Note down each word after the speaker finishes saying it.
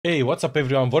Hey, what's up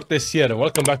everyone, Vortes here, and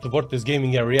welcome back to Vortes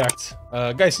Gaming and Reacts.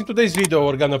 Guys, in today's video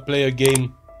we're gonna play a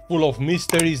game full of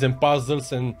mysteries and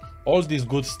puzzles and all this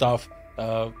good stuff.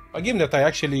 A game that I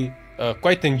actually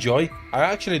quite enjoy. I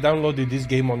actually downloaded this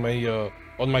game on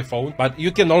my phone, but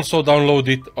you can also download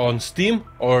it on Steam,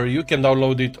 or you can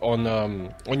download it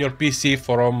on your PC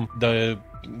from the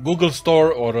Google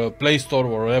Store or Play Store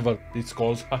or whatever it's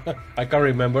called. I can't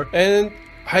remember. And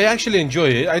I actually enjoy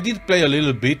it. I did play a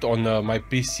little bit on my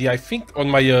PC. I think on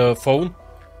my phone.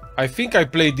 I think I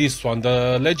played this one,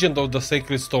 The Legend of the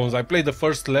Sacred Stones. I played the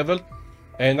first level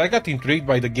and I got intrigued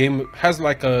by the game. It has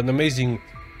like an amazing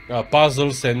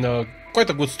puzzles and quite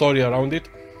a good story around it.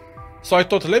 So I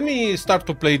thought, let me start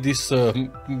to play this,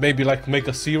 maybe like make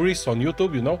a series on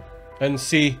YouTube, you know, and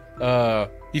see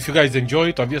if you guys enjoy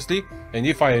it, obviously, and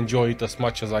if I enjoy it as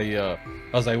much as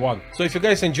I want. So if you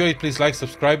guys enjoy it, please like,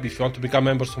 subscribe. If you want to become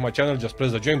members of my channel, just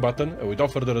press the join button. And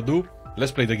without further ado,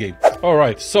 let's play the game.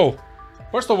 Alright, so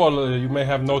first of all, you may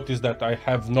have noticed that I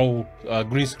have no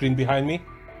green screen behind me.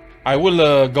 I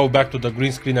will go back to the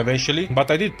green screen eventually,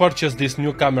 but I did purchase this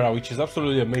new camera, which is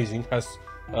absolutely amazing. Has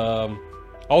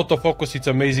autofocus, it's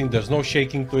amazing, there's no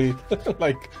shaking to it.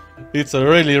 Like, it's a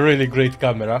really great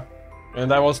camera.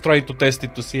 And I was trying to test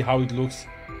it to see how it looks.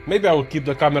 Maybe I will keep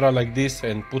the camera like this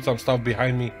and put some stuff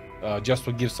behind me, just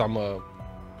to give some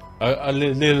a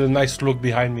little nice look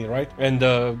behind me, right? And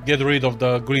get rid of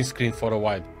the green screen for a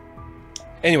while.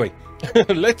 Anyway,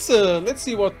 let's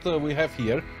see what we have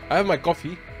here. I have my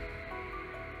coffee.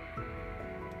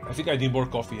 I think I need more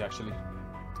coffee actually.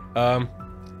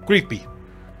 Creepy.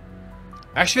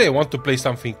 Actually, I want to play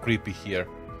something creepy here.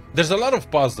 There's a lot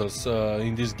of puzzles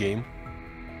in this game.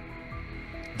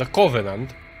 The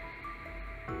Covenant.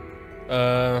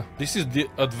 This is the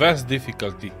advanced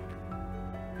difficulty.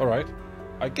 Alright,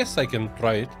 I guess I can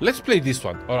try it. Let's play this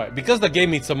one. Alright, because the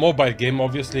game, it's a mobile game,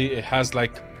 obviously it has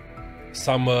like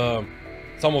some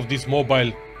of these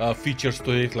mobile features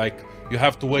to it, like you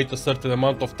have to wait a certain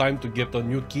amount of time to get a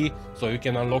new key so you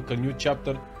can unlock a new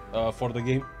chapter for the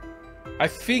game. I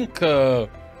think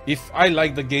if I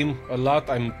like the game a lot,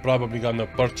 I'm probably gonna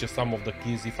purchase some of the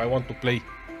keys if I want to play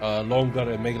longer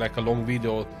and make like a long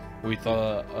video with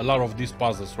a lot of these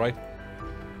puzzles, right?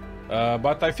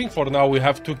 But I think for now we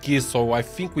have 2 keys, so I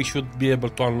think we should be able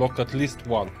to unlock at least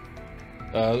one,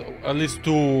 at least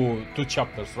two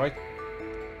chapters, right?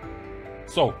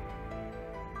 So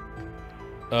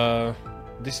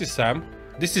this is Sam.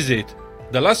 This is it,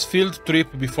 the last field trip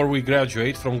before we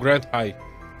graduate from Grand High.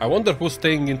 I wonder who's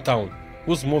staying in town,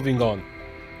 who's moving on.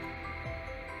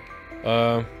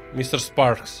 Mr.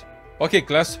 Sparks. Okay,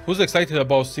 class, who's excited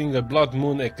about seeing a blood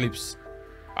moon eclipse?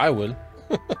 I will.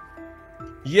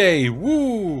 Yay,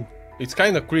 woo! It's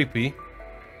kinda creepy.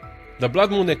 The blood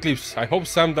moon eclipse. I hope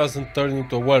Sam doesn't turn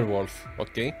into a werewolf.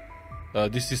 Okay.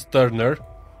 This is Turner.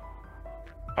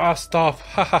 Ah, stop.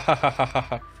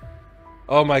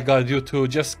 Oh my god, you two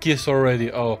just kiss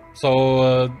already. Oh,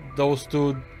 so those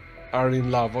two are in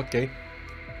love. Okay.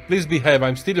 Please behave.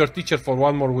 I'm still your teacher for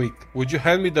 1 more week. Would you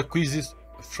hand me the quizzes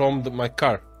from my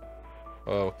car?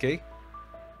 Okay.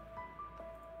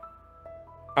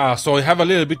 So I have a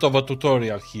little bit of a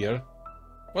tutorial here.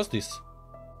 What's this?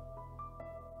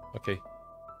 Okay.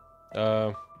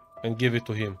 And give it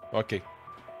to him. Okay.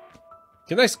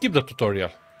 Can I skip the tutorial?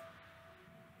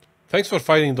 Thanks for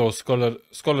finding those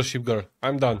scholarship girl.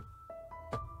 I'm done.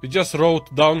 You just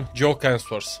wrote down joke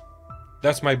answers.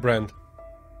 That's my brand.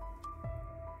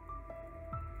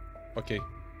 Okay.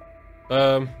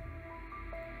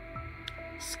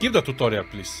 Skip the tutorial,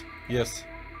 please. Yes.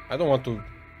 I don't want to.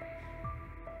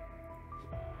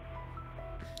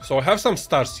 So I have some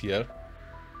stars here.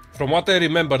 From what I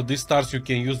remember, these stars, you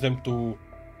can use them to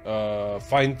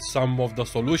find some of the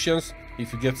solutions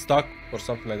if you get stuck or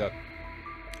something like that.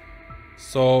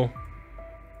 So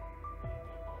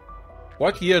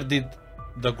what year did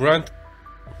the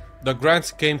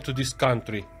grants came to this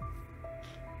country?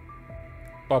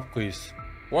 Pop quiz.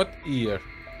 What year?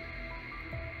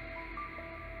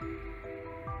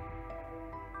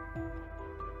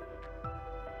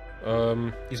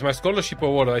 Is my scholarship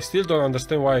award? I still don't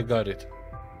understand why I got it.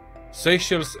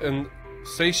 Seychelles,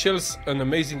 an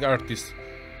amazing artist.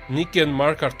 Nikki and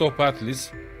Mark are top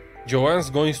athletes. Joanne's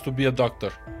going to be a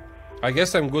doctor. I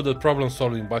guess I'm good at problem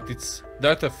solving, but it's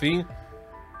that a thing?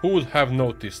 Who would have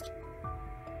noticed?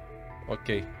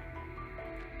 Okay.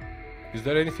 Is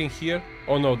there anything here?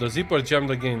 Oh no, the zipper jammed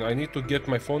again. I need to get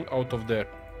my phone out of there.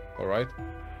 Alright.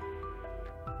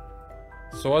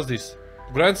 So what's this?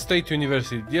 Grant State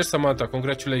University. Dear Samantha,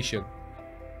 congratulations.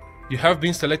 You have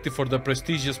been selected for the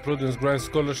prestigious Prudence Grant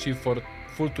Scholarship for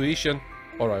full tuition.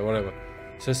 Alright, whatever.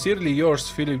 Sincerely yours,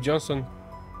 Philip Johnson,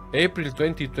 April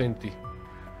 2020.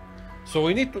 So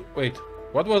we need to wait.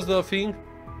 What was the thing?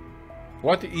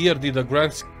 What year did the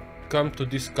grants come to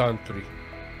this country?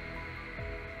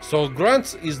 So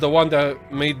grants is the one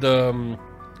that made the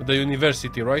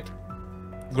university, right?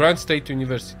 Grant State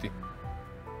University.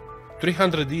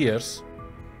 300 years.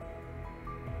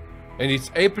 And it's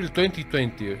April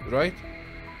 2020, right?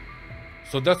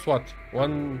 So that's what?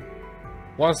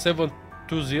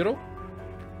 1720?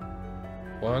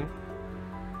 1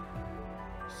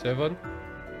 7.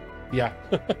 Yeah.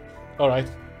 All right.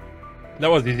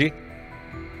 That was easy.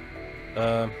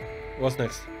 What's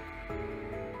next?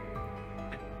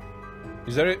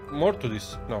 Is there more to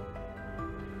this? No.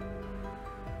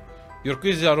 Your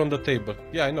quizzes are on the table.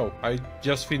 Yeah, I know. I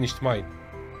just finished mine.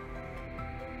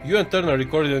 You and Turner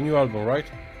recorded a new album, right?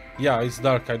 Yeah, it's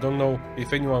dark. I don't know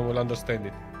if anyone will understand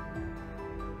it.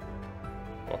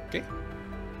 Okay.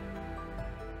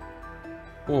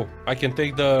 Oh, I can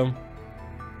take the...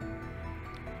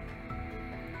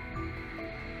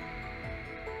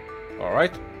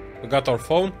 Alright. We got our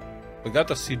phone. We got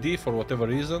a CD for whatever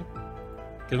reason.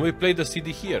 Can we play the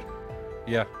CD here?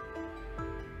 Yeah.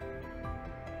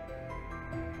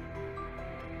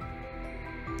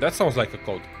 That sounds like a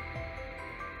code.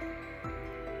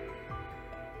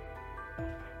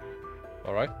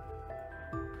 Alright.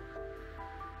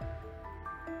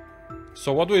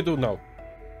 So what do we do now?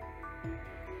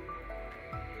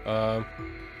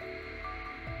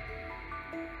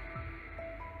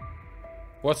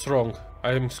 What's wrong?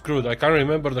 I am screwed. I can't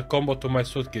remember the combo to my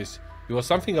suitcase. It was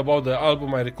something about the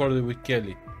album I recorded with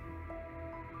Kelly.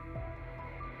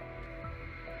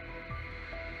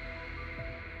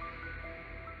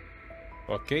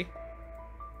 Okay.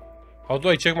 How do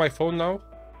I check my phone now?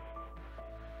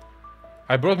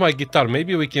 I brought my guitar.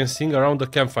 Maybe we can sing around the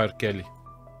campfire, Kelly.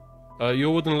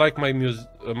 You wouldn't like my music,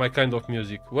 my kind of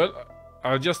music. Well,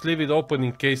 I'll just leave it open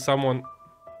in case someone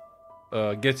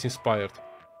gets inspired.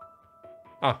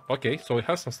 Ah, okay. So we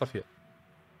have some stuff here.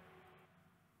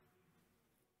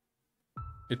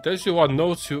 It tells you what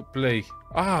notes you play.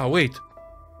 Ah, wait.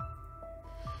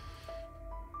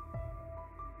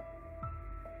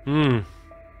 Do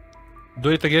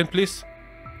it again, please.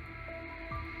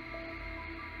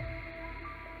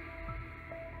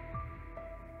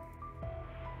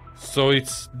 So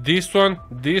it's this one,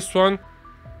 this one,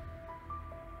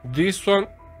 this one,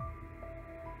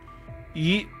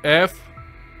 E, F,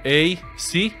 A,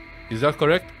 C. Is that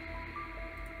correct?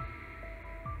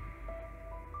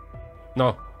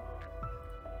 No.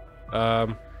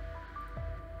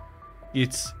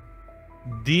 It's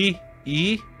D,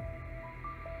 E,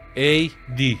 A,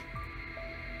 D.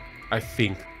 I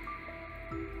think.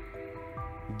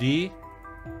 D,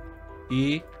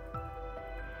 E,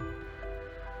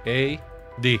 A,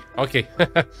 D. Okay.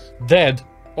 Dead.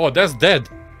 Oh, that's dead.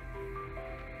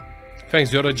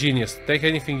 Thanks, you're a genius. Take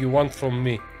anything you want from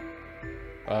me.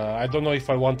 I don't know if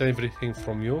I want everything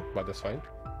from you, but that's fine.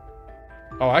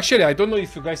 Oh, actually, I don't know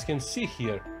if you guys can see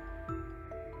here.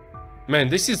 Man,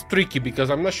 this is tricky because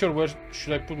I'm not sure where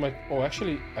should I put my... Oh,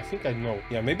 actually, I think I know.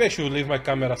 Yeah, maybe I should leave my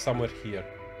camera somewhere here.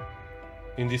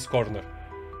 In this corner.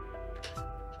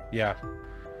 Yeah.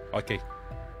 Okay.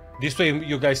 This way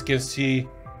you guys can see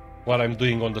what I'm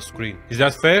doing on the screen. Is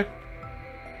that fair?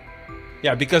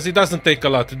 Yeah, because it doesn't take a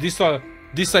lot.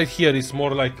 This side here is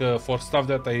more like for stuff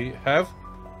that I have.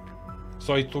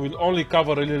 So it will only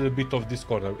cover a little bit of this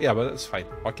corner. Yeah, but that's fine.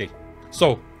 Okay.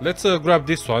 So, let's grab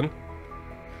this one.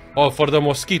 Oh, for the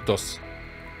mosquitoes.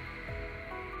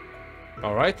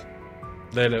 Alright.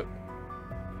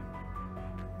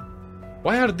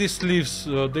 Why are these leaves?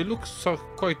 They look so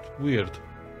quite weird.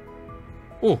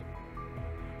 Oh.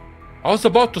 I was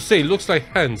about to say, it looks like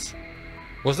hands.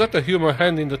 Was that a human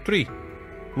hand in the tree?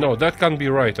 No, that can't be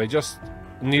right. I just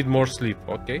need more sleep.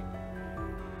 Okay.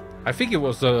 I think it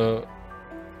was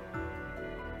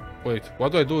Wait,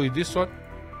 what do I do with this one?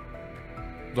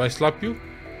 Do I slap you?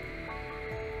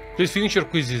 Please finish your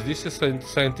quizzes. This is a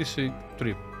scientific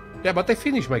trip. Yeah, but I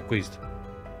finished my quiz.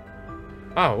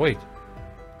 Ah, wait.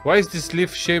 Why is this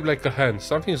leaf shaped like a hand?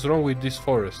 Something is wrong with this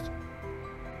forest.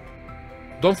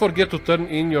 Don't forget to turn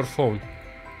in your phone.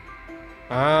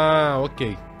 Ah,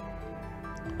 okay.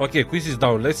 Okay, quiz is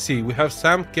down. Let's see. We have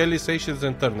Sam, Kelly, Seychelles,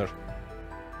 and Turner.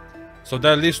 So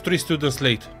that leaves 3 students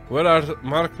late. Where are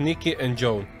Mark, Nikki, and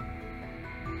Joan?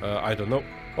 I don't know.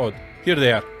 Oh, here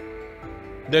they are.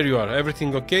 There you are.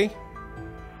 Everything okay?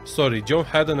 Sorry, Joan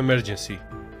had an emergency.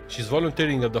 She's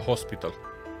volunteering at the hospital.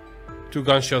 2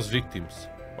 gunshot victims.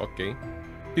 Okay.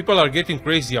 People are getting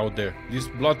crazy out there. This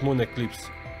blood moon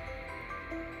eclipse.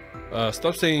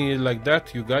 Stop saying it like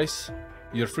that, you guys.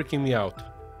 You're freaking me out.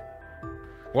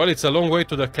 Well, it's a long way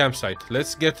to the campsite.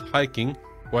 Let's get hiking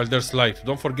while there's light.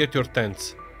 Don't forget your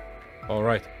tents.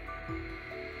 Alright.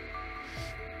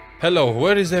 Hello,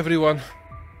 where is everyone?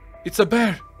 It's a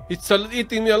bear! It's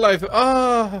eating me alive!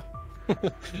 Ah!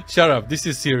 Shut up, this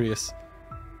is serious.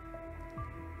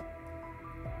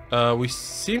 We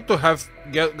seem to have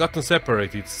gotten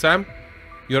separated. Sam,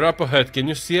 you're up ahead. Can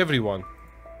you see everyone?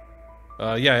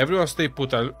 Yeah, everyone stay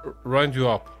put. I'll round you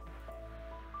up.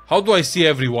 How do I see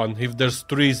everyone if there's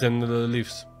trees and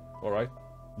leaves? Alright,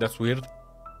 that's weird.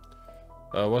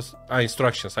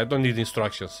 Instructions. I don't need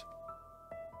instructions.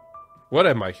 Where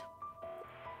am I?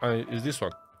 Is this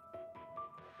one?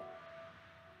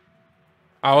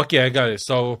 Ah, okay, I got it.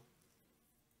 So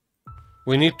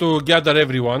we need to gather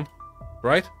everyone,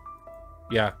 right?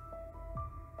 Yeah.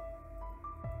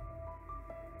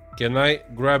 Can I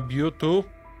grab you too?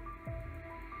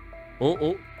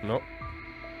 Oh, no.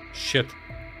 Shit.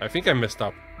 I think I messed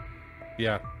up.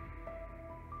 Yeah.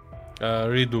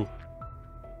 Redo.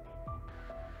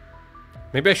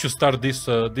 Maybe I should start this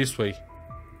this way.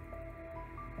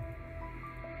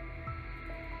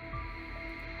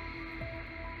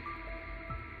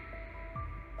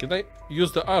 Can I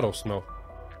use the arrows now?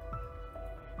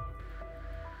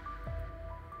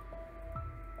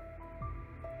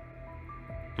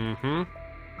 Mm-hmm.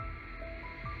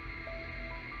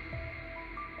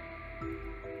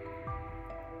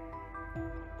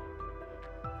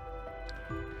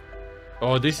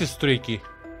 Oh, this is tricky.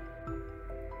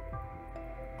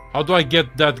 How do I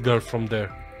get that girl from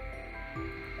there?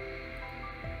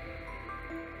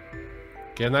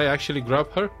 Can I actually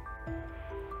grab her?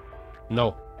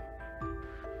 No.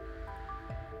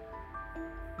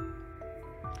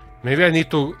 Maybe I need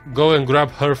to go and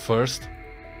grab her first.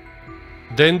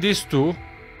 Then these two.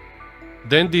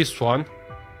 Then this one.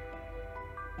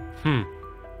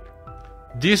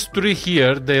 These three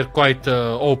here, they're quite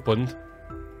opened.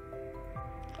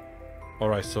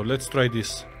 Alright, so let's try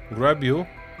this. Grab you.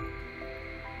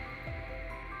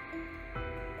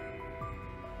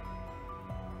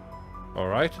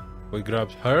 Alright, we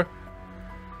grabbed her.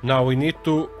 Now we need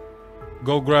to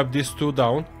go grab these two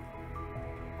down.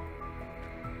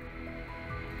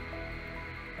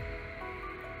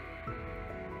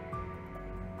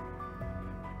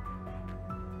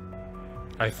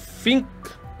 I think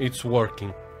it's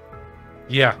working.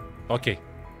 Yeah, okay.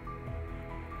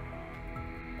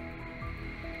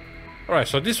 Alright,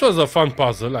 so this was a fun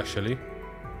puzzle actually.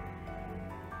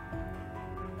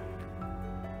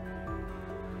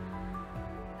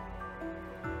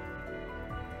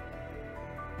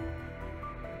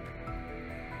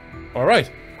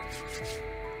 Alright.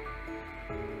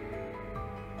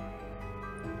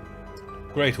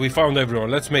 Great, we found everyone.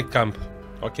 Let's make camp.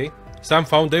 Okay. Sam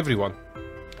found everyone.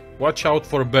 Watch out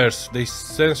for bears. They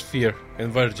sense fear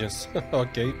and virgins.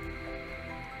 Okay.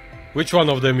 Which one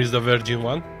of them is the virgin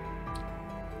one?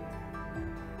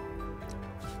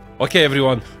 Okay,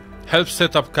 everyone. Help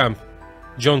set up camp.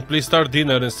 John, please start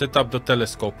dinner and set up the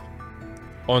telescope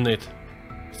on it.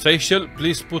 Seychelles,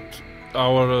 please put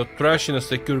our trash in a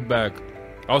secure bag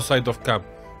outside of camp.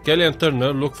 Kelly and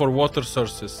Turner, look for water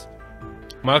sources.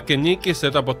 Mark and Nikki,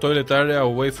 set up a toilet area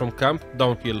away from camp,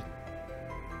 downhill.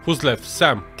 Who's left?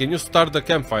 Sam, can you start the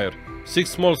campfire? 6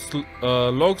 small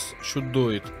logs should do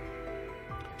it.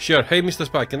 Sure. Hey, Mr.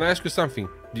 Spy, can I ask you something?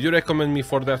 Did you recommend me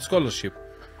for that scholarship?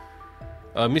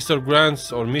 Mr.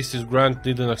 Grant or Mrs. Grant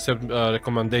didn't accept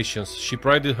recommendations. She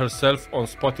prided herself on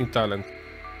spotting talent.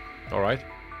 Alright.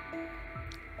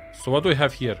 So what do we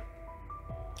have here?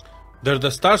 They're the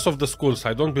stars of the schools.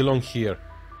 I don't belong here.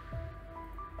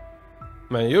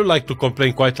 Man, you like to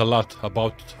complain quite a lot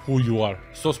about who you are.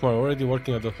 So smart, already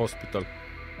working at the hospital.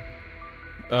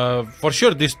 For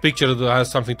sure this picture has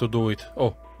something to do with...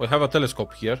 Oh, we have a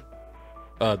telescope here.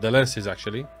 The lenses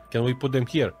actually. Can we put them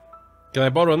here? Can I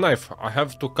borrow a knife? I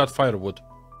have to cut firewood.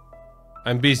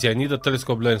 I'm busy, I need a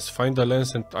telescope lens. Find the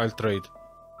lens and I'll trade.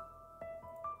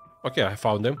 Okay, I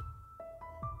found them.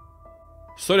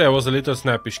 Sorry, I was a little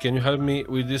snappish. Can you help me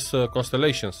with these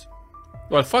constellations?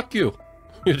 Well, fuck you.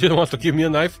 You didn't want to give me a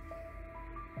knife?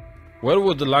 Where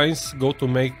would the lines go to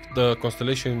make the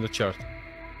constellation in the chart?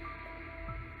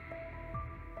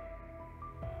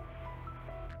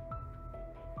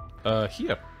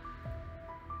 Here.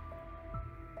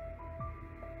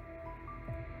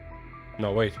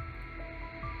 No, wait.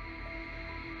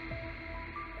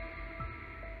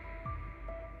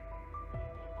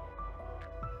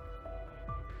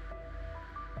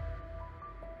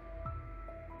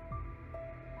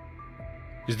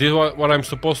 Is this what I'm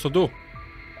supposed to do?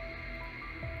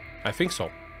 I think so.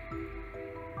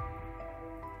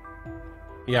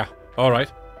 Yeah,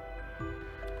 alright.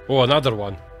 Oh, another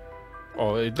one.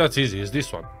 Oh, that's easy. It's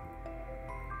this one.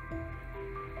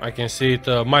 I can see it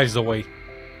miles away.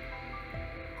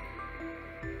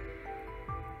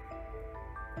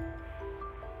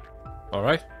 All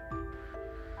right.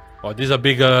 Oh, this is a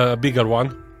bigger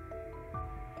one.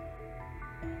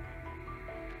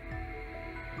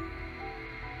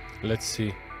 Let's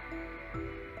see.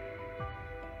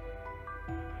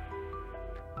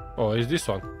 Oh, it's this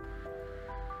one.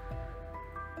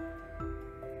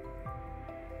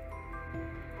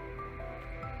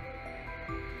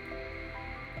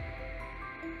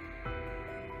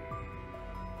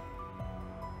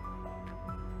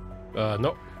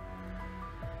 No.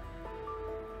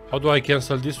 How do I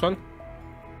cancel this one?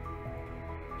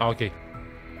 Okay.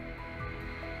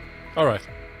 Alright.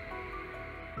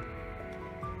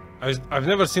 I've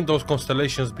never seen those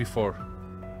constellations before.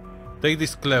 Take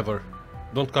this clever.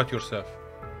 Don't cut yourself.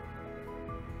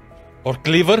 Or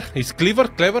cleaver? Is cleaver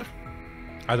clever?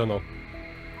 I don't know.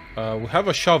 We have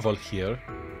a shovel here.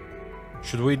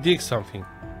 Should we dig something?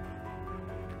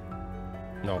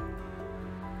 No.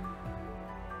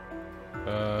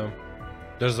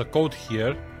 There's a code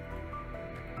here.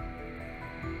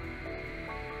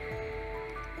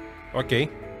 Okay.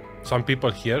 Some people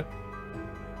here.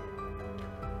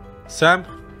 Sam?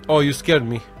 Oh, you scared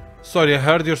me. Sorry, I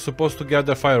heard you're supposed to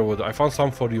gather firewood. I found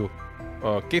some for you.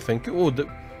 Okay, thank you. Oh,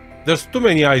 there's too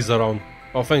many eyes around.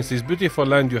 Oh, thanks. It's beautiful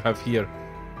land you have here.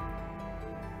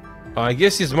 I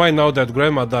guess it's mine now that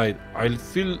Grandma died.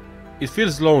 It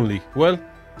feels lonely. Well,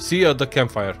 see you at the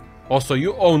campfire. Also,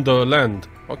 you own the land.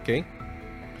 Okay.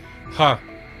 Ha.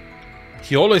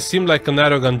 He always seemed like an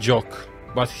arrogant joke,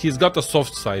 but he's got a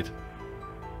soft side.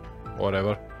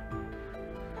 Whatever.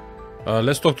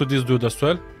 Let's talk to this dude as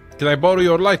well. Can I borrow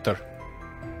your lighter?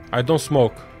 I don't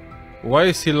smoke. Why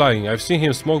is he lying? I've seen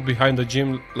him smoke behind the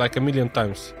gym like a million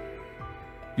times.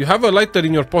 You have a lighter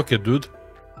in your pocket, dude.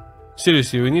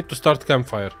 Seriously, we need to start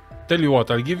campfire. Tell you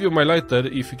what, I'll give you my lighter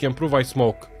if you can prove I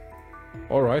smoke.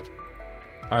 Alright.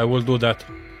 I will do that.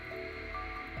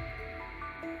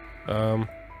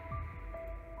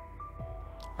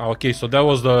 Okay, so that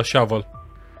was the shovel.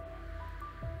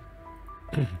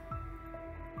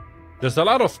 There's a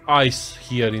lot of ice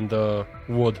here in the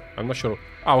wood. I'm not sure.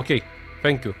 Okay.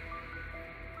 Thank you.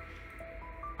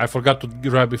 I forgot to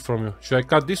grab it from you. Should I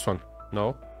cut this one?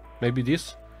 No. Maybe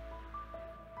this?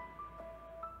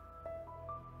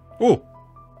 Oh!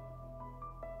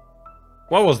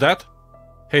 What was that?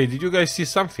 Hey, did you guys see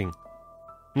something?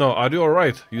 No, are you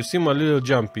alright? You seem a little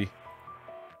jumpy.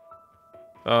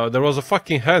 There was a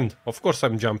fucking hand. Of course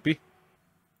I'm jumpy.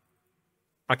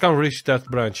 I can't reach that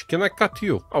branch. Can I cut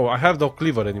you? Oh, I have no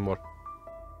cleaver anymore.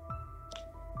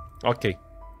 Okay.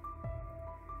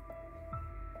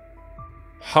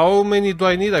 How many do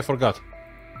I need? I forgot.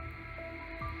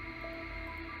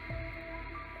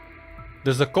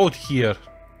 There's a code here.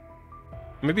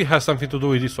 Maybe it has something to do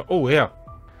with this one. Oh, yeah.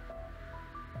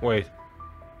 Wait.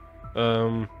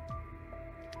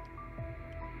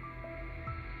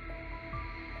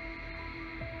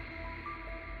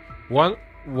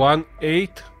 118.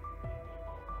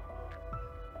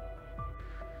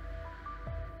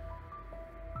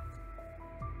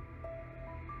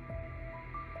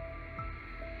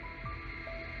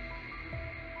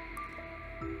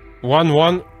 One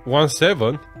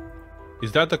 117.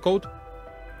 Is that the code?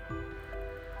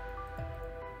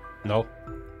 No.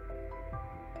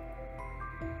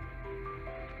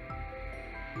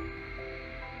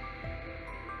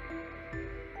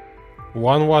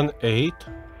 One 8.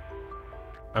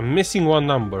 I'm missing one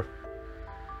number.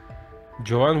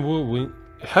 Joanne Wu win.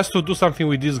 It has to do something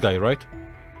with this guy, right?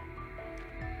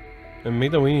 And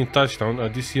made a winning touchdown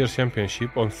at this year's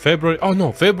championship on February. Oh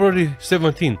no, February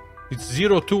 17. It's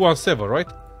 0217, right?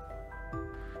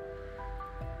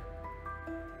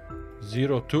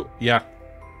 02. Yeah.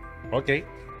 Okay.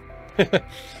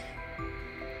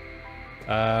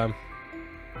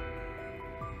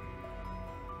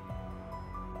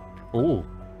 Ooh.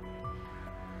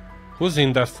 Who's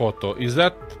in that photo? Is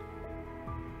that...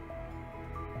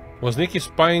 Was Nikki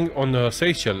spying on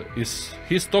Seychelles? Is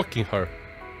he stalking her?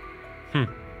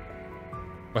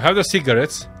 We have the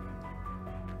cigarettes.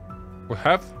 We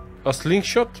have a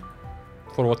slingshot.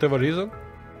 For whatever reason.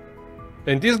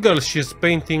 And this girl, she's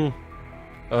painting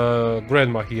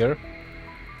Grandma here.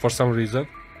 For some reason.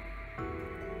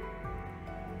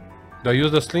 Do I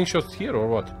use the slingshot here or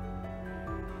what?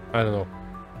 I don't know.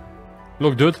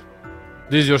 Look, dude.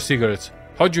 These are your cigarettes.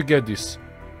 How'd you get this?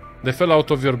 They fell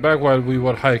out of your bag while we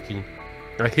were hiking.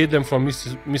 I hid them from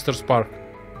Mr. Spark.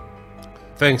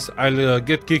 Thanks, I'll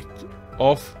get kicked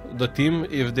off the team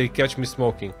if they catch me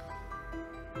smoking.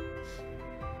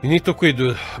 You need to quit,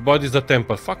 dude. Body's the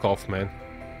temple. Fuck off, man.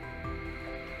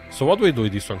 So what do we do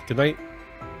with this one? Can I...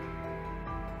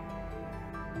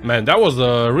 Man, that was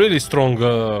a really strong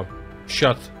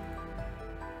shot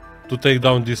to take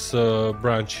down this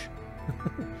branch.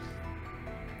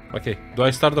 Okay, do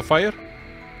I start the fire?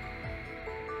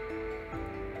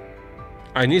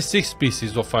 I need 6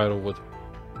 pieces of firewood.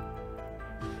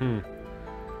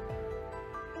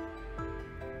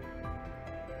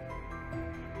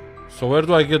 So where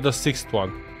do I get the 6th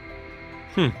one?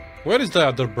 Where is the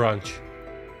other branch?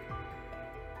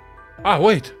 Ah,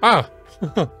 wait. Ah!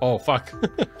 Oh, fuck.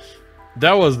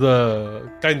 That was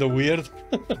kind of weird.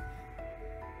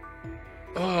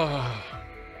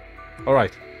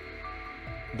 Alright.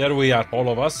 There we are, all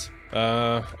of us.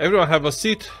 Everyone have a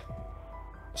seat.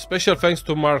 Special thanks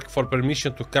to Mark for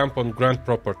permission to camp on Grant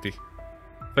property.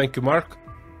 Thank you, Mark.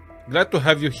 Glad to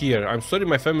have you here. I'm sorry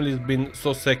my family has been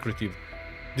so secretive.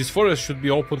 This forest should be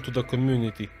open to the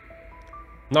community.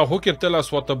 Now, who can tell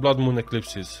us what a blood moon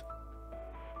eclipse is?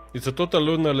 It's a total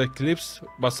lunar eclipse,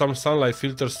 but some sunlight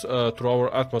filters through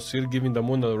our atmosphere, giving the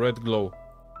moon a red glow.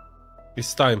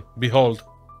 It's time. Behold.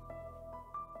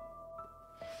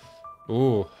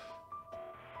 Ooh.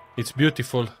 It's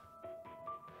beautiful.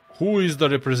 Who is the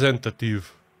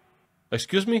representative?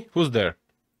 Excuse me? Who's there?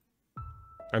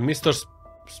 I'm Mr.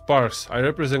 Sparks. I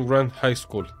represent Grant High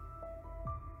School.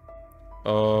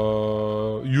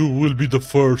 You will be the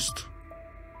first.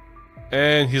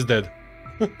 And he's dead.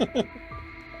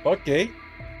 Okay.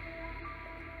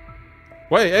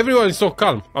 Why everyone is so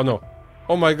calm? Oh no.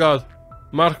 Oh my god.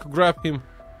 Mark, grab him.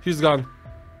 He's gone.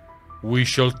 We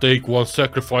shall take one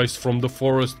sacrifice from the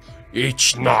forest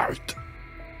each night.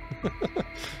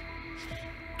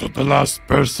 To the last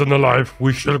person alive,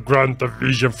 we shall grant a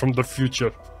vision from the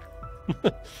future.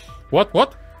 What?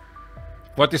 What?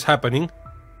 What is happening?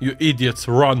 You idiots,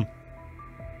 run.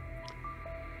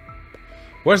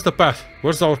 Where's the path?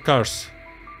 Where's our cars?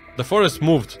 The forest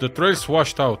moved. The trails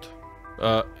washed out.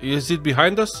 Is it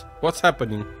behind us? What's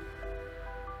happening?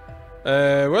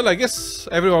 Well, I guess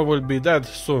everyone will be dead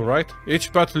soon, right?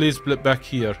 Each path leads back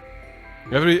here.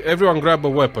 Everyone grab a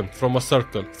weapon from a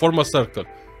circle. Form a circle.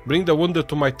 Bring the wounded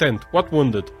to my tent. What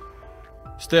wounded?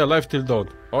 Stay alive till dawn.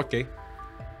 Okay.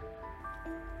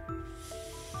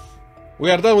 We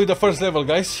are done with the first level,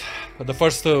 guys. The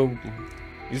first...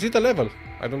 is it a level?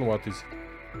 I don't know what is.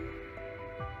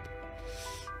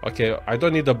 Okay, I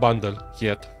don't need a bundle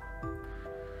yet.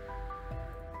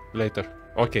 Later.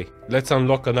 Okay, let's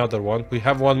unlock another one. We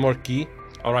have one more key.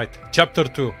 Alright, chapter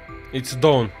 2. It's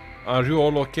dawn. Are you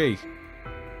all okay?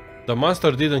 The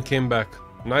monster didn't came back.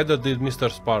 Neither did Mr.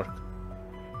 Spark.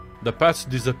 The paths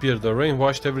disappeared. The rain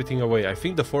washed everything away. I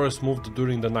think the forest moved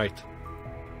during the night.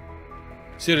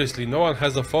 Seriously, no one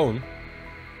has a phone?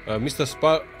 Mr.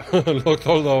 Spark locked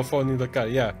all the phone in the car.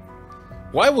 Yeah.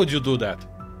 Why would you do that?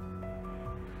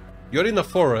 You're in a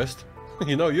forest.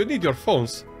 You know, you need your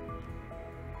phones.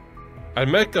 I'll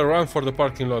make a run for the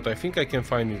parking lot. I think I can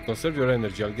find it. Conserve your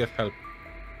energy. I'll get help.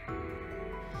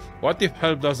 What if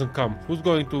help doesn't come? Who's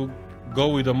going to go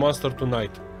with the monster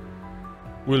tonight?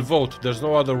 We'll vote. There's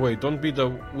no other way. Don't be the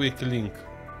weak link.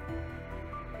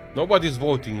 Nobody's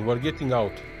voting. We're getting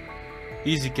out.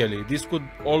 Easy, Kelly. This could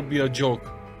all be a joke.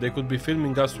 They could be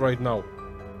filming us right now.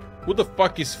 Who the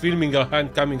fuck is filming a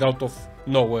hand coming out of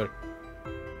nowhere?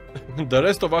 The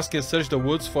rest of us can search the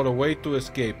woods for a way to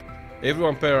escape.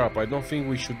 Everyone pair up. I don't think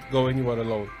we should go anywhere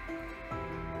alone.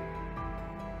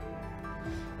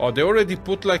 Oh, they already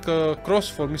put like a cross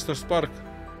for Mr. Spark.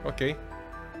 Okay.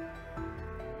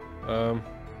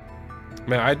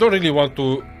 Man, I don't really want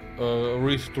to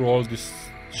read through all this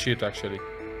shit actually.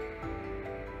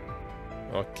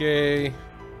 Okay.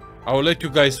 I'll let you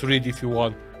guys read if you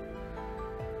want.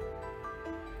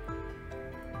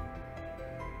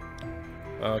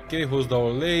 Okay, who's the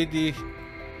old lady?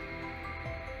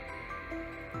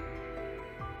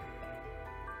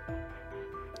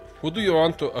 Who do you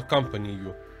want to accompany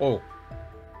you? Oh.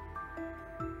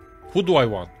 Who do I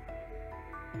want?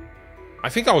 I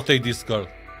think I'll take this girl.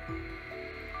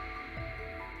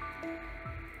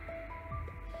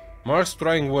 Mark's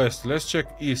trying west. Let's check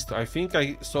east. I think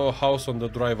I saw a house on the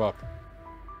drive up.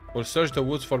 We'll search the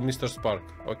woods for Mr. Spark.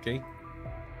 Okay.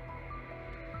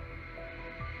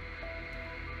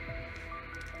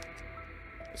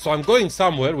 So I'm going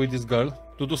somewhere with this girl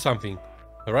to do something.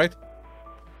 Alright?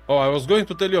 Oh, I was going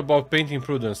to tell you about painting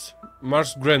Prudence,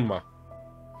 Mark's grandma.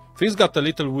 Things got a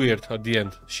little weird at the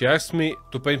end. She asked me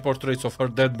to paint portraits of her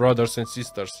dead brothers and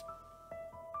sisters.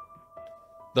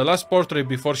 The last portrait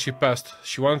before she passed,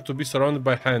 she wanted to be surrounded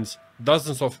by hands,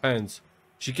 dozens of hands.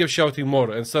 She kept shouting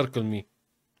more and circled me.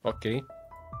 Okay.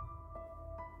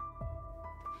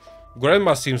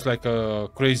 Grandma seems like a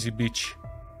crazy bitch.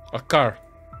 A car.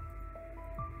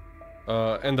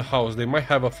 And a house. They might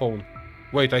have a phone.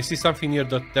 Wait, I see something near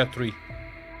that tree.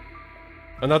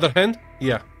 Another hand?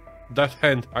 Yeah. That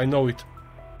hand. I know it.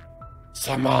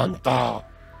 Samantha!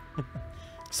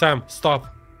 Sam,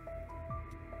 stop.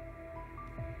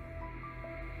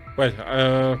 Wait,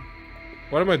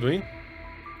 what am I doing?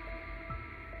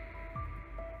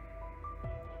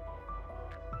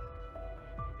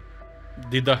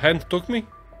 Did the hand took me?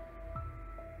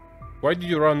 Why did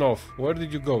you run off? Where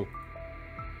did you go?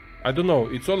 I don't know.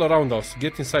 It's all around us.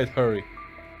 Get inside, hurry.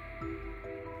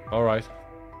 Alright.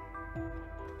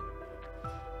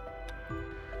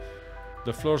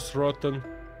 The floor's rotten.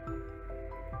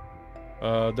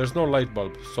 There's no light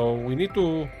bulb, so we need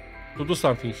to do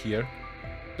something here.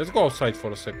 Let's go outside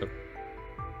for a second.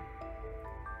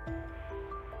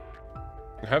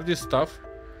 I have this stuff.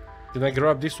 Can I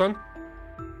grab this one?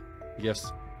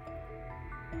 Yes.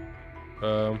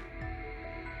 Can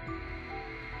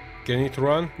it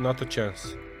run? Not a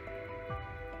chance.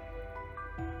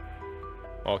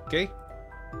 Okay.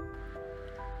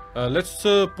 Let's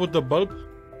put the bulb.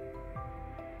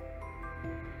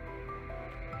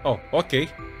 Oh, okay.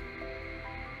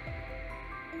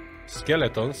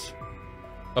 Skeletons.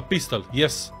 A pistol,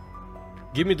 yes.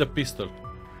 Give me the pistol.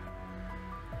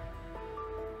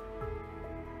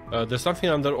 There's something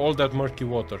under all that murky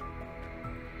water.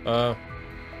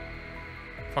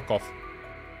 Fuck off.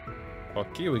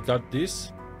 Okay, we got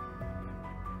this.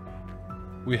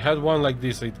 We had one like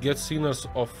this. It gets signals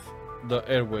of the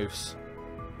airwaves.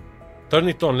 Turn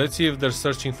it on. Let's see if they're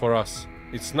searching for us.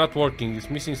 It's not working. It's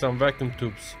missing some vacuum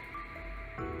tubes.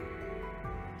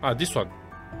 Ah, this one.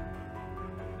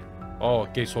 Oh,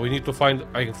 okay, so we need to find,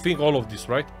 I think, all of this,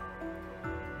 right?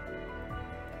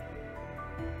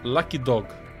 Lucky dog.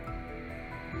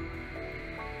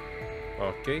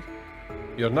 Okay.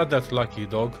 You're not that lucky,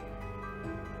 dog.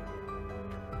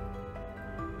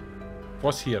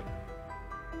 What's here?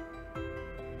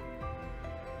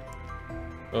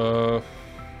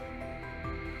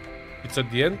 It's at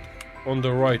the end, on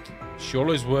the right. She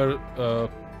always wear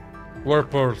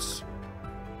pearls.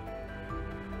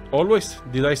 Always?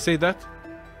 Did I say that?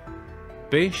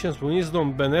 Patience,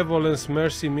 wisdom, benevolence,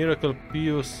 mercy, miracle,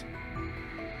 pious,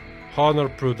 honor,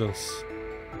 prudence.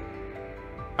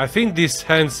 I think these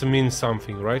hands mean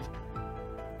something, right?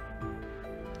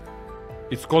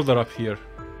 It's colder up here.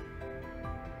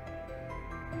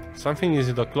 Something is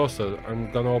in the closet.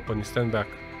 I'm gonna open it. Stand back.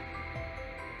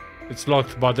 It's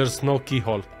locked, but there's no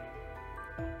keyhole.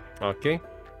 Okay.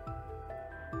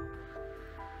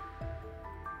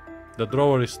 The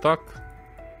drawer is stuck.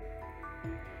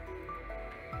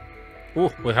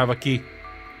 Oh, we have a key.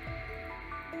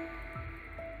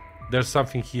 There's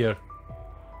something here.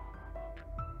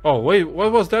 Oh, wait,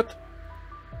 what was that?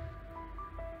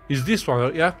 Is this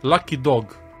one? Yeah, lucky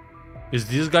dog. Is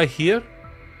this guy here?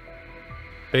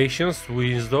 Patience,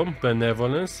 wisdom,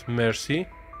 benevolence, mercy,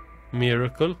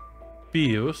 miracle,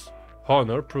 pious,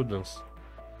 honor, prudence.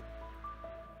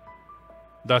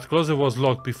 That closet was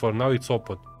locked before, now it's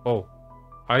open. Oh,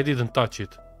 I didn't touch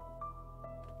it.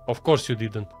 Of course you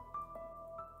didn't.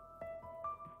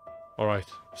 Alright,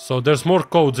 so there's more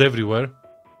codes everywhere.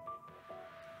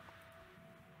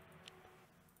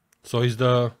 So is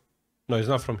the... No, it's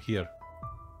not from here.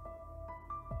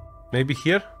 Maybe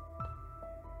here?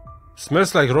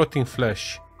 Smells like rotting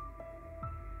flesh.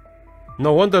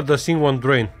 No wonder the sink won't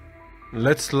drain.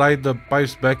 Let's slide the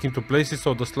pipes back into places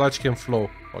so the sludge can flow.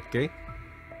 Okay.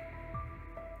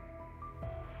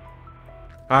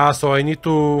 Ah, so I need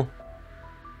to...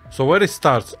 So where it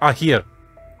starts? Ah, here.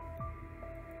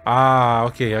 Ah,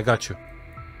 okay, I got you.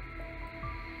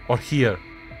 Or here.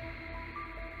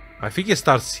 I think it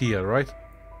starts here, right?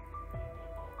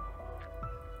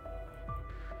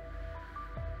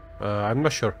 I'm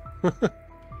not sure.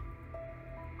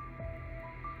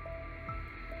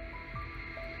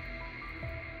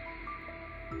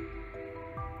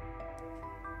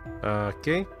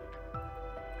 Okay.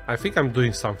 I think I'm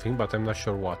doing something, but I'm not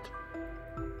sure what.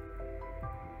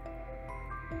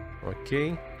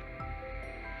 Okay.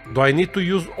 Do I need to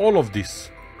use all of this?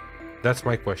 That's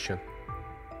my question.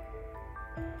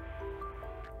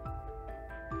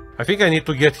 I think I need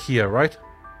to get here, right?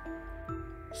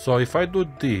 So if I do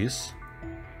this...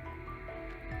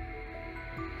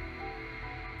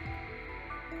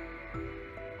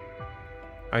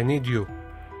 I need you.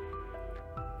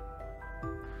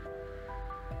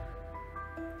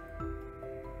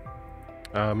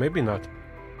 Maybe not.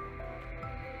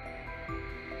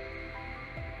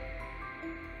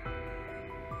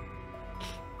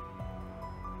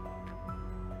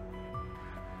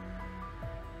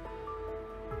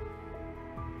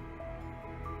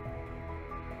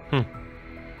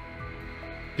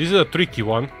 This is a tricky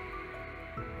one.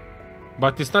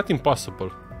 But it's not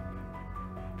impossible.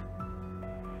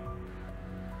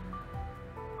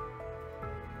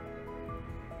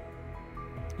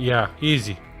 Yeah,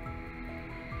 easy.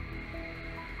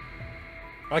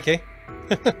 Okay.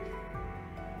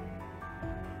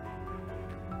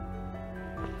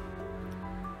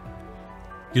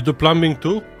 You do plumbing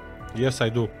too? Yes, I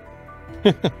do.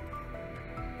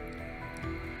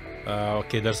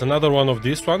 Okay, there's another one of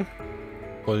this one.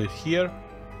 Put it here.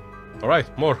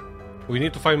 Alright, more. We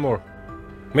need to find more.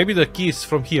 Maybe the key is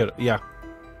from here. Yeah.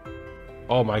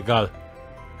 Oh my god.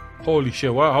 Holy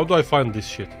shit. How do I find this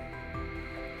shit?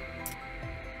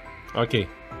 Okay.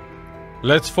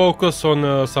 Let's focus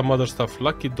on some other stuff.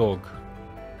 Lucky dog.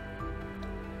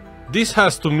 This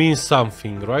has to mean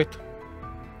something, right?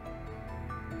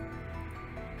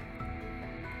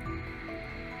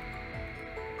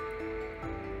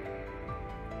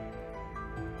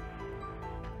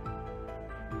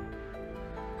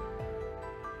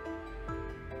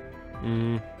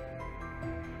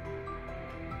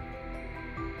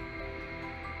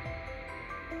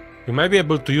 We might be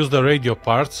able to use the radio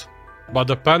parts, but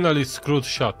the panel is screwed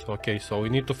shut. Okay, so we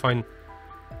need to find...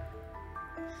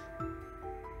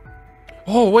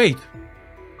 Oh, wait!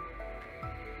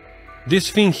 This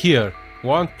thing here.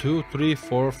 1, 2, 3,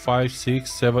 4, 5,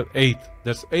 6, 7, 8.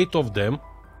 There's 8 of them.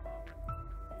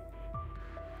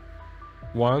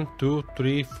 1, 2,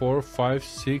 3, 4, 5,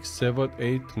 6, 7,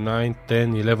 8, 9,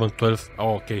 10, 11, 12.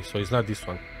 Oh, okay, so it's not this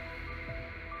one.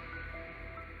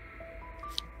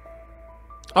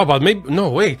 Oh, but maybe... No,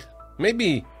 wait.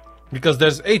 Maybe... Because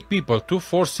there's 8 people. 2,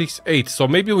 4, 6, 8. So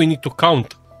maybe we need to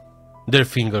count their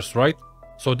fingers, right?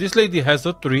 So this lady has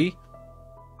a 3.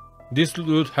 This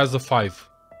dude has a 5.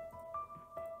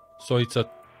 So it's a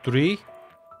 3,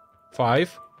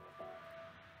 5.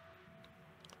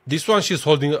 This one she's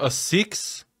holding a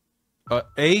 6, a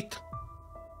 8,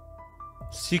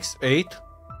 6, 8.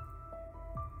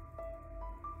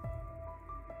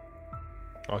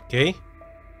 Okay.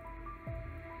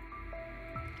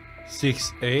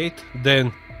 6, 8.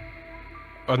 Then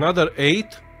another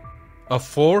 8, a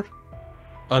 4,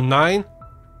 a 9,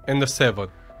 and a 7.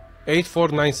 8, 4,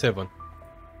 9, 7.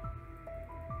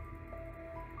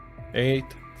 8,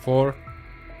 4,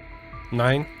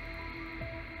 9.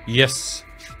 Yes.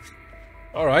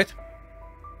 Alright.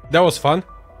 That was fun.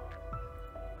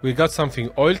 We got something.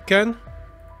 Oil can.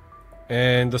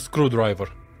 And a screwdriver.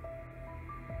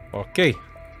 Okay.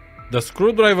 The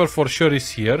screwdriver for sure is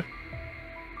here.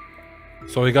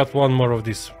 So we got one more of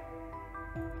this.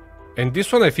 And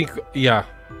this one I think, yeah.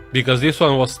 Because this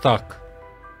one was stuck.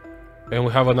 And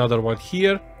we have another one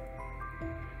here.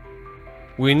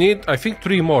 We need, I think,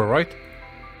 3 more, right?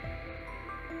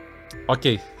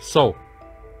 Okay, so.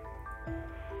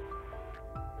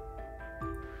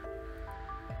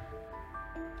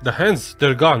 The hands,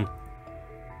 they're gone.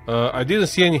 I didn't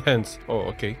see any hands. Oh,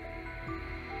 okay.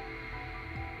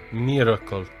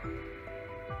 Miracle.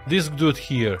 This dude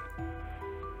here.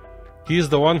 He's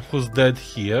the one who's dead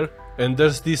here. And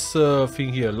there's this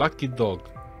thing here. Lucky dog.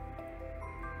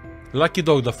 Lucky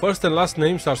dog. The first and last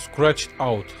names are scratched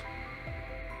out.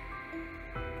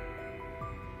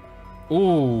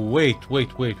 Ooh, wait.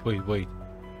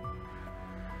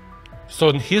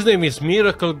 So his name is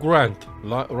Miracle Grant,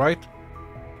 right?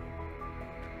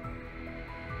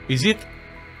 Is it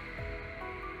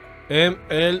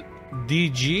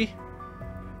MLDG?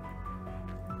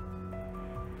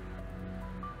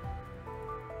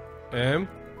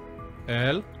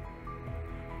 MLD?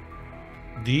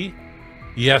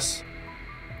 Yes.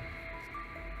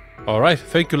 Alright,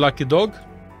 thank you, Lucky Dog.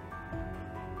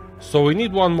 So we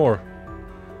need one more.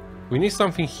 We need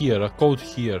something here, a code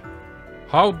here.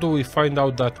 How do we find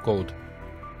out that code?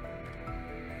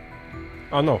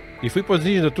 Oh no, if we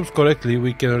position the tubes correctly,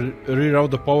 we can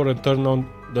reroute the power and turn on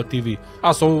the TV.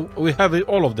 Ah, so we have it,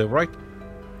 all of them, right?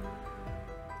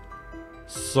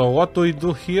 So what do we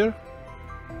do here?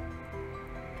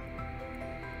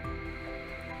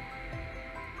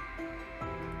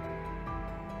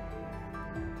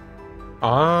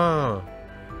 Ah,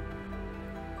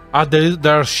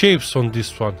 there are shapes on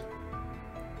this one.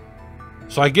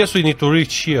 So I guess we need to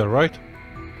reach here, right?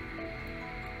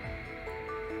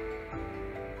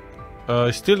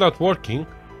 Still not working.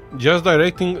 Just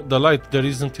directing the light, there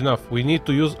isn't enough. We need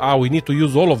to use... we need to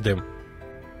use all of them.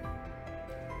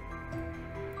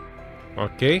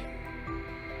 Okay.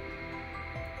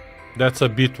 That's a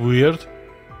bit weird.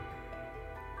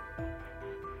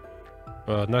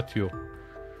 Not you.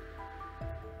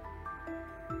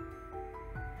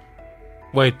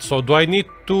 Wait, so do I need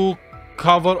to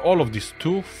cover all of this.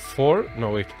 2, 4.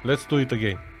 No, wait. Let's do it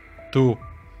again. 2,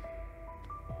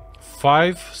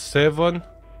 5, 7.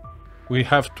 We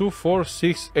have 2, 4,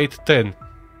 6, 8, 10.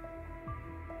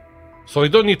 So we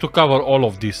don't need to cover all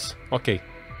of this. Okay.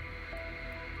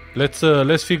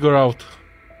 Let's figure out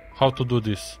how to do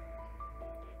this.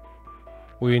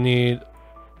 We need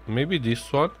maybe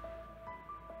this one.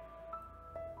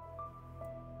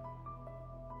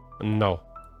 No.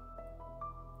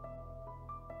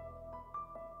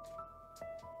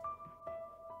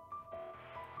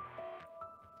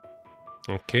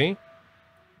 Okay.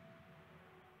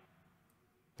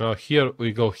 Now here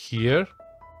we go here.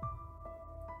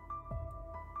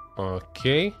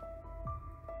 Okay.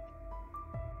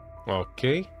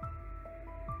 Okay.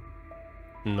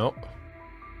 No.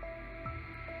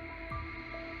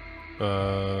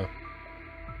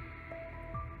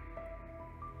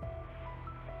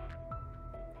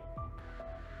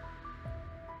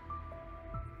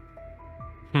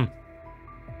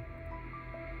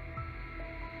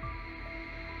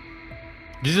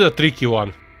 This is a tricky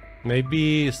one.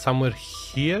 Maybe somewhere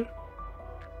here.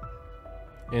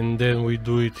 And then we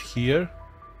do it here.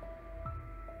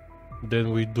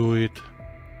 Then we do it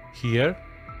here.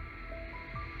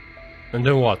 And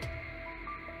then what?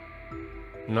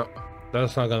 No,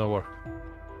 that's not gonna work.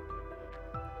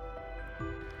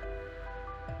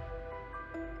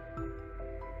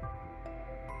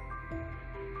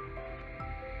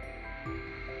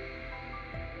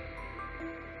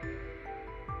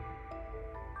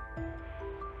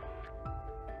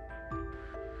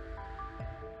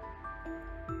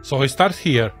 So we start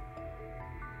here.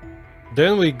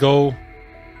 Then we go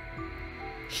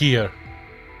here.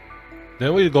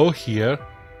 Then we go here.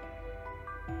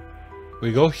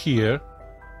 We go here.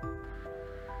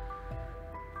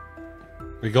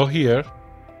 We go here.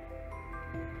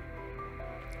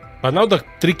 But now the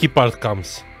tricky part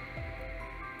comes.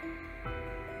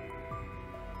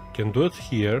 Can do it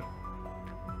here.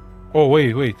 Oh,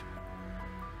 wait. Wait.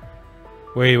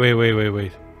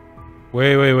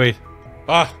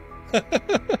 Ah!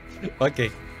 Okay.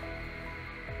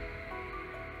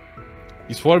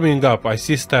 It's warming up. I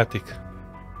see static.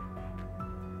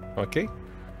 Okay.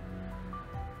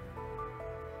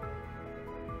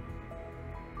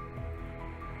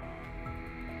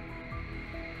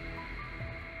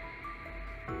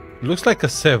 Looks like a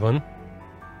 7.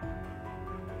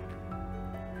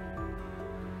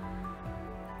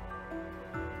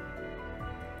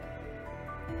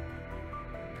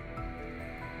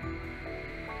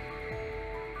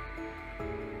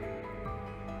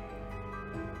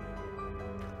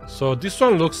 So this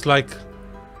one looks like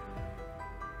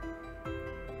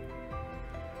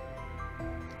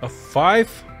a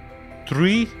 5,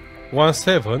 3, 1,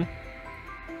 7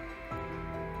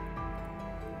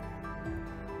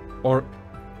 or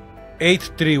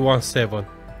 8, 3, 1, 7.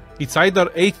 It's either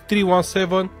 8, 3, 1,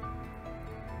 7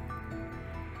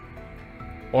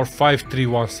 or 5, 3,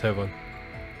 1, 7.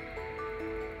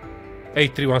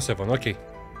 8, 3, 1, 7. Okay.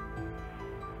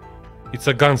 It's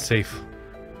a gun safe.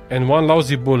 And one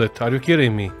lousy bullet. Are you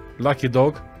kidding me? Lucky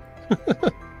dog.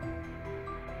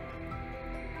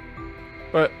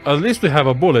 But at least we have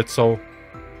a bullet, so,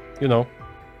 you know.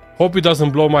 Hope it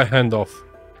doesn't blow my hand off.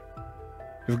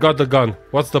 We've got the gun.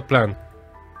 What's the plan?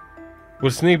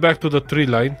 We'll sneak back to the tree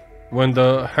line. When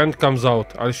the hand comes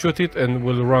out, I'll shoot it and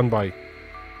we'll run by.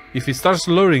 If it starts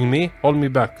luring me, hold me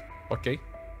back. Okay.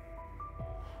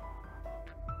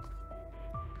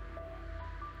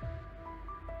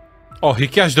 Oh, he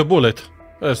catched the bullet.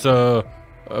 There's a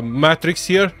Matrix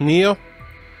here, Neo.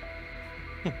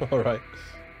 Alright.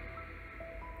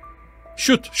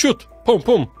 Shoot, shoot, boom,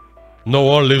 boom. No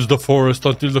one leaves the forest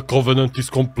until the covenant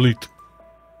is complete.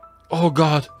 Oh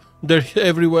god, they're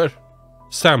everywhere.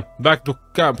 Sam, back to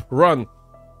camp, run.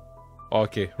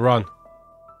 Okay, run.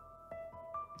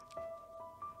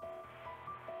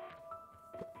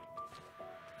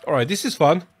 Alright, this is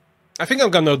fun. I think I'm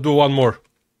gonna do one more.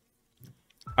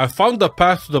 I found the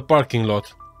path to the parking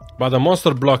lot, but the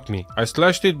monster blocked me. I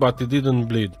slashed it, but it didn't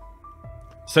bleed.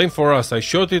 Same for us. I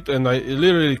shot it and I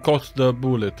literally caught the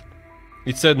bullet.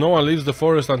 It said no one leaves the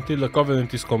forest until the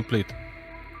covenant is complete.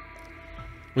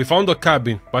 We found a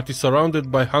cabin, but it's surrounded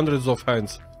by hundreds of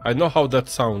hands. I know how that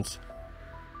sounds.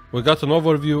 We got an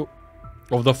overview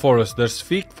of the forest. There's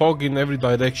thick fog in every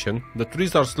direction. The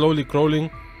trees are slowly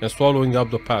crawling and swallowing up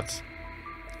the paths.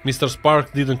 Mr.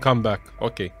 Spark didn't come back.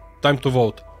 Okay. Time to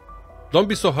vote. Don't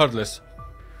be so heartless.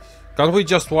 Can't we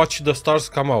just watch the stars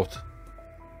come out?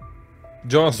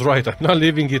 John's right, I'm not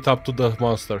leaving it up to the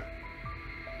monster.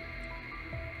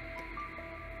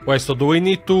 Wait, so do we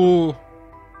need to...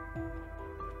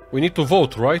 We need to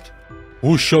vote, right?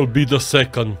 Who shall be the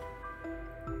second?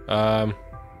 I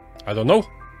don't know.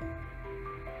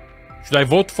 Should I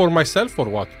vote for myself or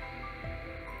what?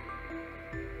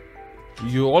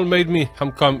 You all made me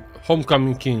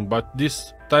homecoming king, but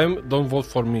this time don't vote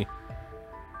for me.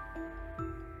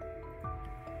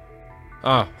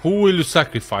 Ah, who will you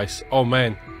sacrifice? Oh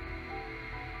man.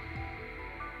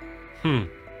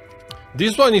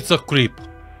 This one is a creep.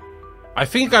 I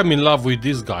think I'm in love with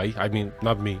this guy. I mean,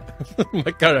 not me.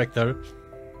 My character.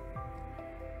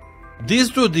 This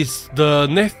dude is the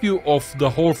nephew of the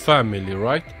whole family,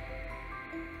 right?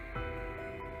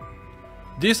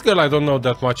 This girl I don't know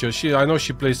that much. I know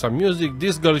she plays some music.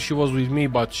 This girl, she was with me,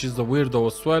 but she's a weirdo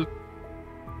as well.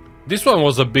 This one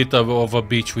was a bit of a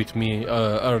bitch with me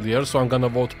earlier, so I'm gonna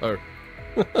vote her.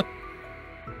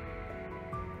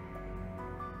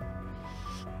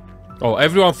 Oh,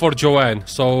 everyone for Joanne,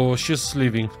 so she's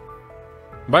leaving.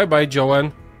 Bye-bye,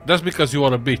 Joanne. That's because you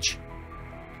are a bitch.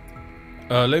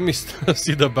 Let me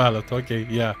see the ballot. Okay,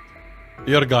 yeah.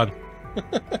 You're gone.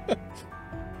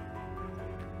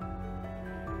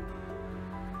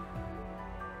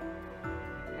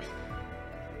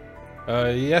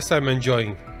 Yes, I'm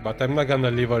enjoying, but I'm not gonna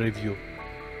leave a review.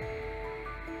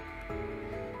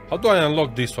 How do I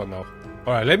unlock this one now?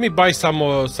 Alright, let me buy some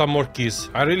more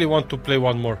keys. I really want to play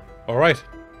one more. Alright.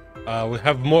 We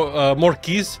have more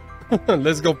keys.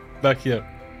 Let's go back here.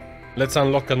 Let's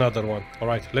unlock another one.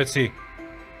 Alright, let's see.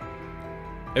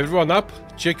 Everyone up?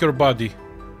 Check your body.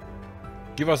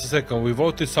 Give us a second. We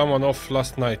voted someone off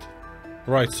last night.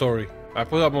 Right, sorry. I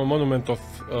put up a monument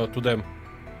to them.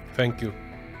 Thank you.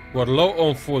 We're low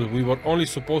on food. We were only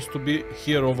supposed to be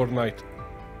here overnight.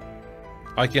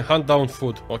 I can hunt down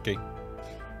food. Okay.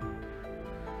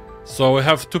 So we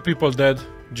have 2 people dead.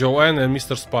 Joanne and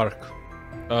Mr. Spark.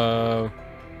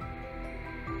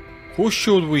 Who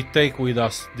should we take with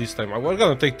us this time? We're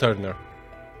gonna take Turner.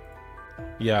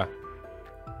 Yeah.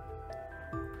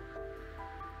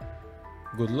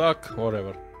 Good luck,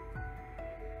 whatever.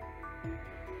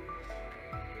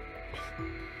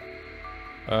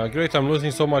 Great, I'm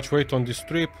losing so much weight on this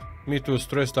trip. Me too,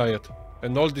 stress diet.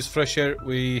 And all this fresh air,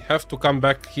 we have to come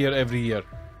back here every year.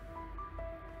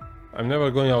 I'm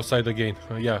never going outside again.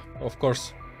 Yeah, of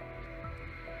course.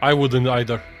 I wouldn't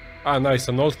either. Ah, nice,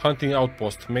 an old hunting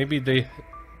outpost. Maybe they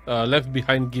left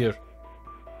behind gear.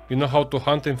 You know how to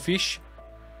hunt and fish?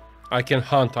 I can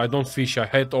hunt, I don't fish, I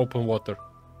hate open water.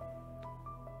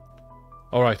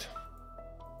 Alright.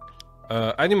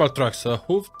 Animal tracks,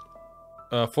 hoofed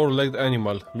 4-legged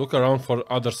animal. Look around for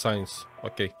other signs.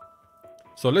 Okay.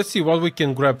 So let's see what we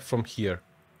can grab from here.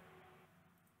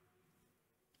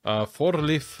 4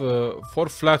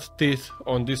 flat teeth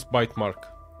on this bite mark.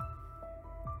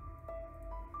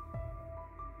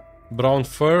 Brown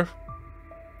fur.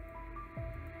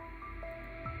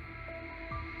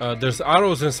 There's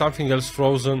arrows and something else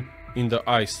frozen in the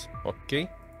ice. Okay.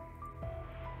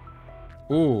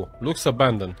 Ooh, looks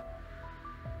abandoned.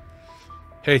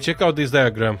 Hey, check out this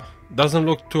diagram. Doesn't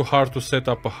look too hard to set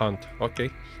up a hunt. Okay.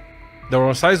 The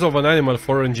wrong size of an animal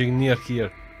foraging near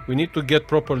here. We need to get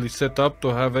properly set up to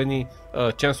have any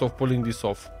chance of pulling this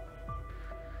off.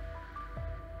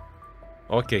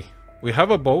 Okay. We have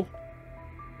a bow.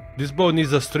 This bow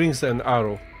needs a strings and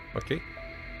arrow. Okay.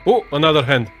 Oh, another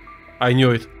hand. I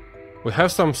knew it. We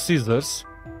have some scissors.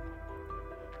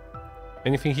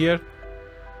 Anything here?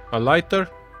 A lighter,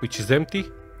 which is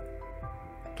empty.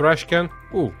 Trash can.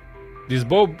 Ooh, this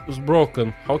bow is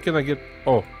broken. How can I get...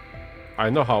 Oh, I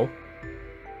know how.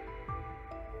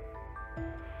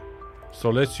 So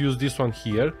let's use this one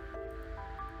here.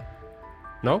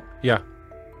 No? Yeah.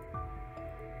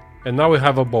 And now we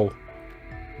have a bow.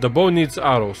 The bow needs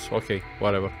arrows. Okay,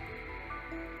 whatever.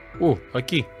 Ooh, a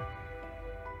key.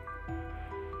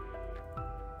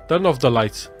 Turn off the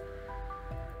lights.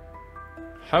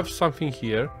 Have something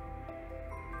here.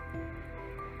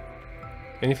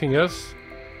 Anything else?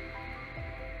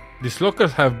 These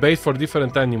lockers have bait for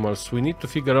different animals. We need to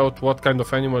figure out what kind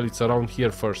of animal it's around here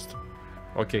first.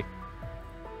 Okay.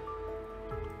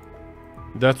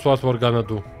 That's what we're gonna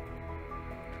do.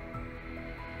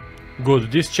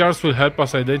 Good. These charts will help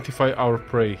us identify our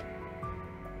prey.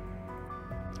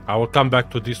 I will come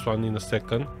back to this one in a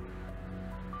second.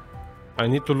 I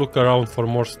need to look around for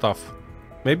more stuff.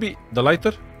 Maybe the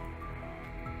lighter?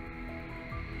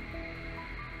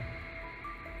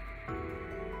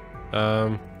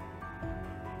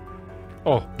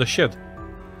 Oh, the shed.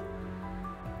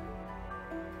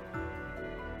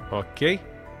 Okay.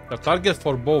 A target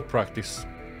for bow practice.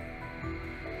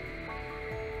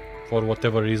 For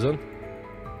whatever reason.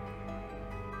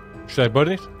 Should I burn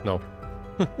it? No.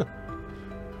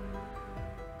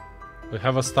 We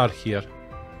have a star here.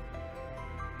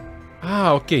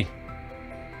 Ah, okay.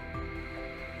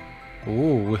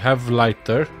 Ooh, we have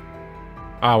lighter.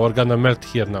 Ah, we're gonna melt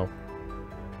here now.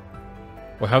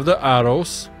 We have the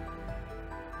arrows.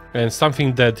 And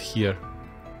something dead here.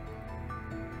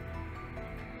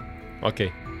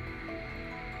 Okay.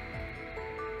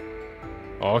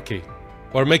 Okay.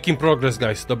 We're making progress,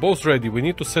 guys. The bow's ready. We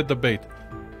need to set the bait.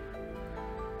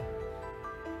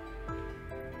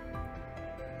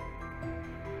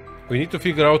 We need to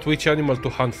figure out which animal to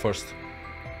hunt first.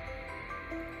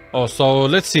 Oh, so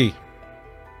let's see.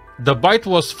 The bite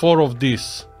was 4 of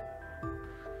these.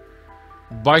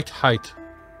 Bite height.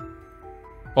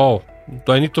 Oh,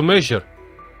 do I need to measure?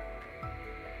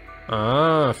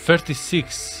 Ah,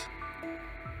 36.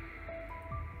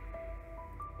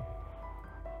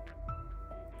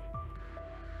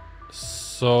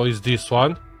 So is this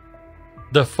one?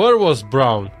 The fur was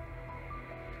brown.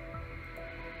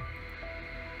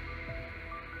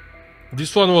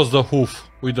 This one was the hoof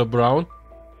with the brown.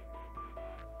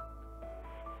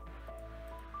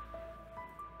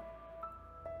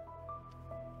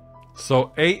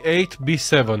 So A8,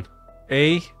 B7.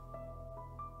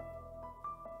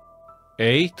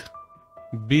 A8,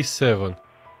 B7.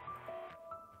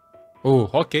 Oh,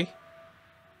 okay.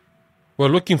 We're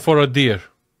looking for a deer.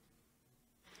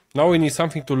 Now we need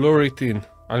something to lure it in.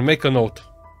 I'll make a note.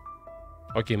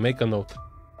 Okay, make a note.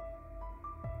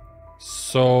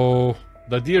 So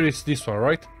the deer is this one,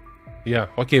 right? Yeah,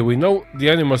 okay, we know the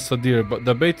animal's a deer, but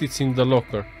the bait is in the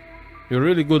locker. You're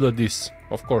really good at this,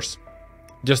 of course.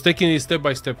 Just taking it step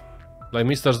by step, like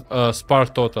Mr. Spar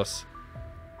taught us.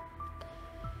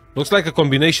 Looks like a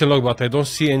combination lock, but I don't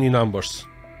see any numbers.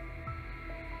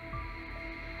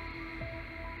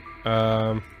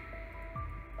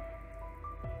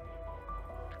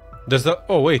 There's a...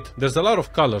 Oh, wait. There's a lot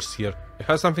of colors here. It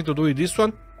has something to do with this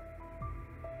one?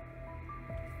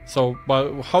 So,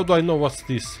 but how do I know what's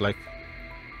this? Like...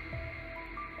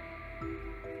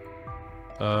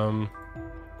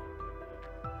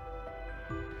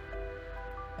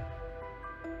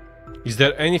 Is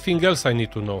there anything else I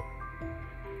need to know?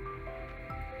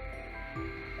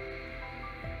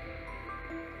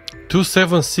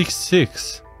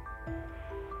 $2766.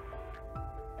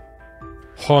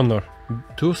 Honor.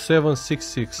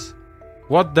 2766.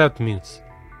 What that means?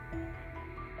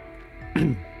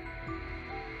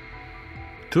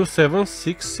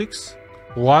 2766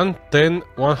 110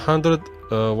 100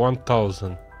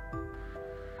 1000.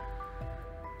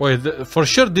 Wait, for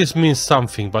sure this means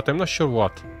something, but I'm not sure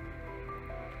what.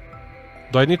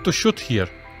 Do I need to shoot here?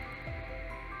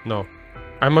 No.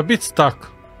 I'm a bit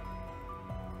stuck.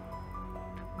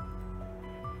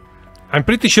 I'm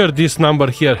pretty sure this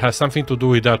number here has something to do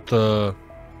with that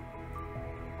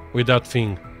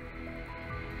thing.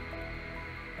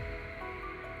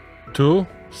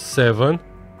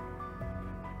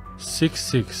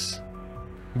 2766.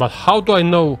 But how do I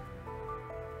know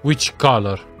which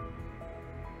color?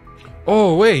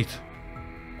 Oh, wait.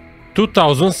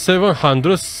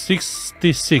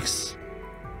 2766.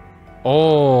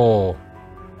 Oh.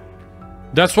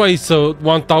 That's why it's a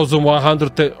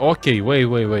 1110. Okay,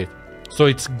 wait. So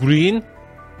it's green,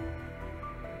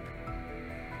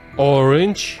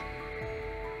 orange,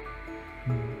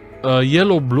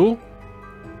 yellow, blue,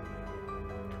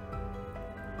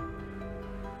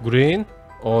 green,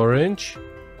 orange,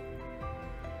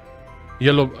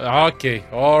 yellow. Okay,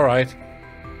 all right.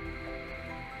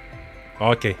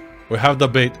 Okay, we have the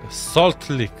bait. Salt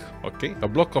lick. Okay, a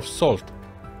block of salt.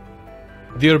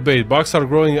 Deer bait. Bucks are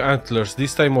growing antlers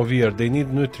this time of year. They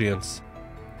need nutrients.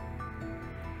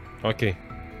 Okay,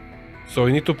 so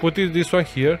we need to put it this one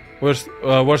here. We're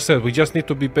set. We just need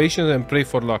to be patient and pray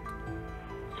for luck.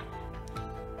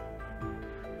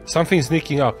 Something's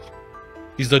sneaking up.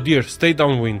 It's the deer. Stay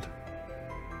downwind.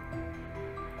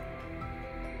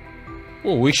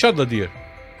 Oh, we shot the deer.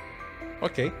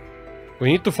 Okay.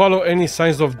 We need to follow any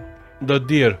signs of the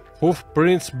deer. Hoof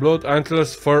prints, blood,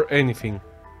 antlers, fur, anything.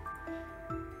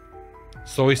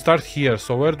 So we start here.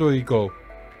 So where do we go?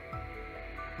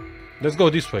 Let's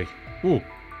go this way. Ooh.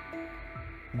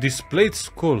 Displayed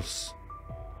skulls.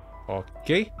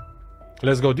 Okay.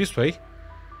 Let's go this way.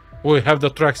 Oh, we have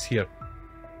the tracks here.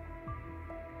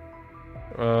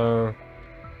 Oh!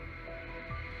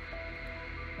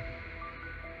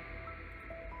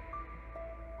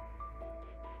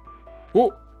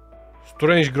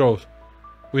 Strange growth.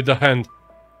 With the hand.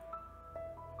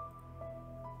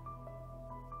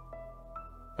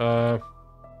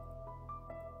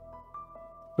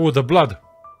 Oh, the blood.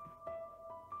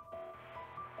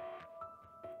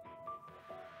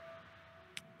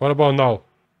 What about now?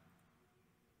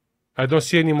 I don't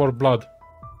see any more blood.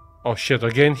 Oh shit,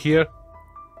 again here.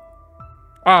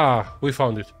 Ah, we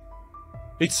found it.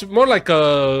 It's more like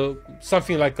a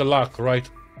something like a lock, right?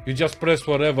 You just press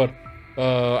whatever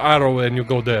arrow and you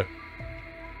go there.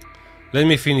 Let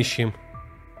me finish him.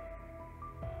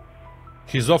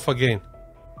 He's off again.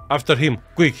 After him,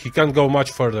 quick, he can't go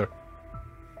much further.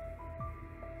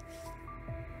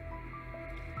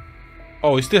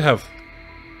 Oh, we still have.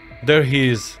 There he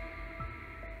is.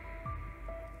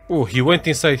 Oh, he went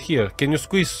inside here. Can you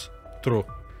squeeze through?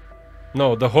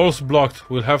 No, the hole's blocked.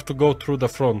 We'll have to go through the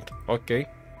front. Okay.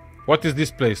 What is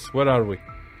this place? Where are we?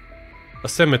 A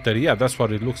cemetery. Yeah, that's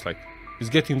what it looks like. It's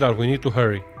getting dark. We need to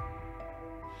hurry.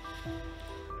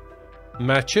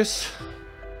 Matches.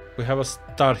 We have a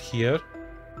star here.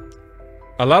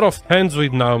 A lot of hands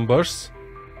with numbers.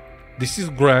 This is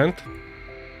Grant.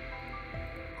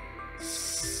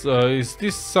 Is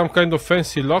this some kind of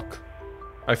fancy lock?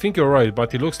 I think you're right,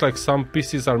 but it looks like some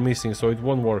pieces are missing, so it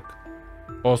won't work.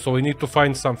 Oh, so we need to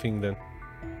find something then.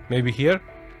 Maybe here?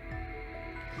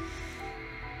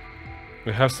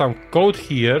 We have some code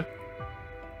here.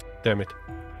 Damn it.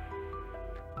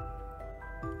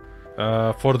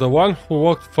 For the one who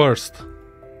walked first.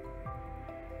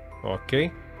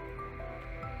 Okay.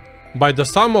 By the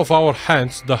sum of our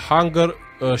hands, the hunger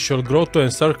shall grow to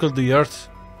encircle the earth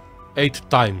 8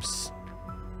 times.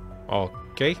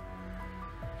 Okay.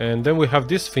 And then we have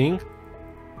this thing.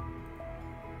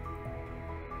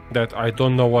 That I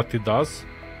don't know what it does.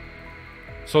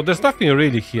 So there's nothing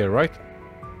really here, right?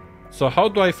 So how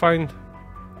do I find...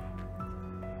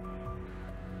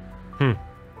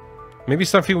 Maybe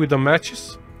something with the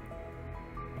matches?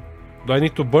 Do I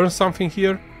need to burn something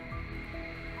here?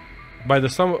 By the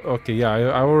sum... Okay, yeah,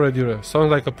 I already read.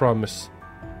 Sounds like a promise.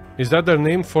 Is that their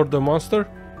name for the monster?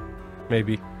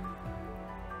 Maybe.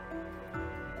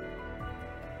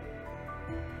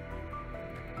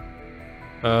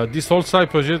 This old side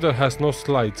projector has no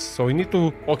slides, so we need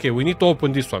to... Okay, we need to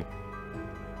open this one.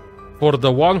 For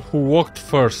the one who walked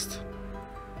first.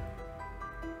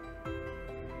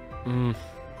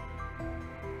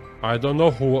 I don't know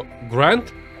who...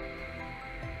 Grant?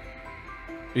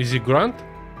 Is it Grant?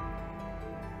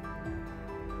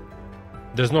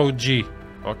 There's no G.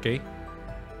 Okay.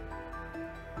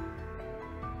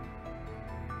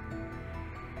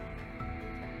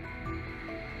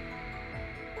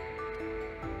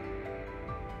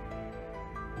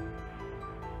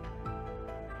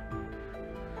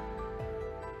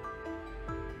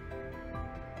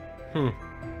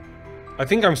 I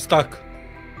think I'm stuck.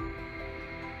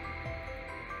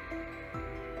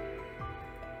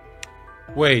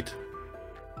 Wait.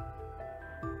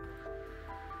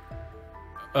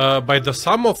 By the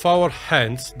sum of our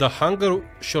hands, the hunger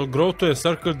shall grow to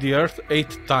encircle the earth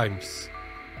 8 times.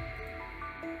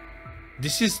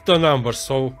 This is the number,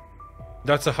 so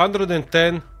that's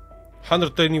 110,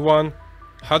 121,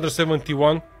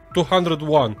 171,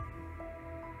 201.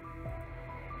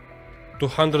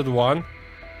 201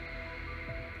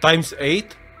 times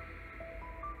 8.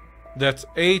 That's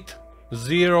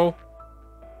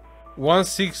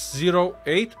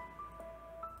 801608.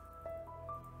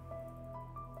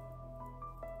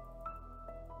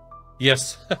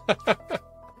 Yes.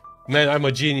 Man, I'm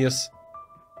a genius.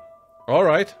 All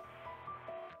right.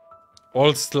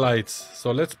 All slides.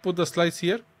 So let's put the slides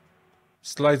here.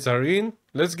 Slides are in.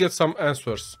 Let's get some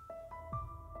answers.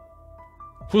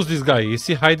 Who's this guy? Is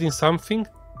he hiding something?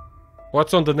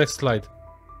 What's on the next slide?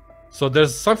 So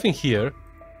there's something here.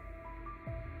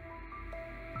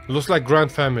 Looks like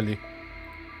Grant family.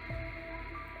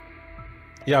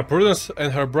 Yeah, Prudence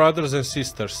and her brothers and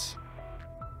sisters.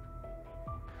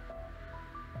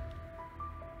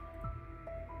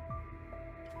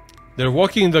 They're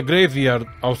walking in the graveyard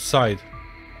outside.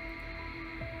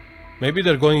 Maybe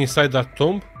they're going inside that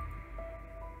tomb?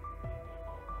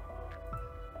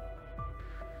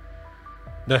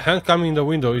 The hand coming in the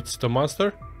window, it's the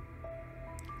monster?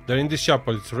 They're in this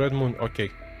chapel, it's Red Moon, okay.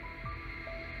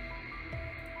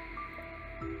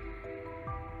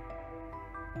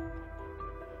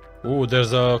 Ooh,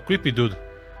 there's a creepy dude.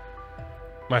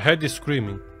 My head is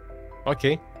screaming.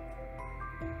 Okay.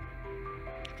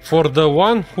 For the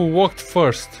one who walked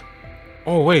first.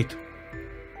 Oh, wait.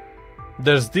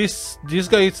 There's this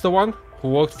guy, it's the one who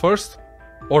walked first?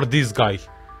 Or this guy?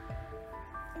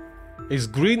 Is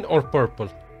green or purple?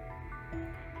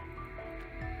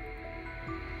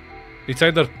 It's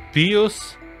either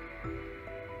Pious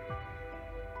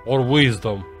or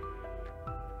Wisdom.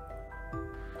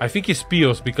 I think it's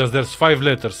Pious because there's 5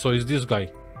 letters, so it's this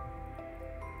guy.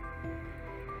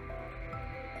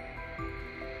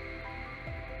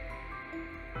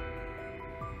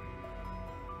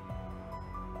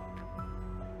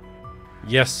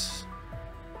 Yes.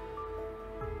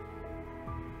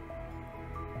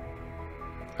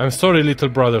 I'm sorry, little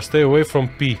brother. Stay away from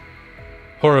P.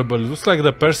 Horrible. Looks like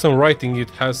the person writing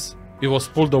it was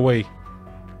pulled away.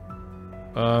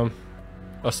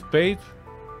 A spade,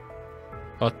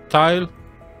 a tile,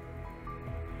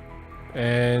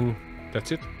 and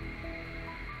that's it.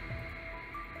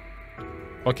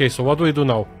 Okay, so what do we do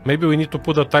now? Maybe we need to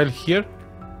put a tile here.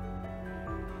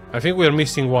 I think we are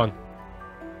missing one.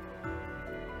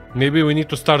 Maybe we need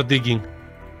to start digging.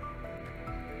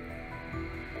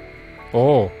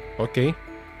 Oh, okay.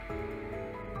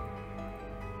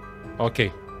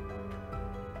 Okay.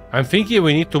 I'm thinking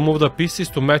we need to move the pieces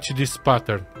to match this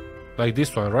pattern. Like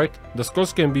this one, right? The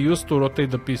skulls can be used to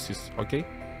rotate the pieces, okay?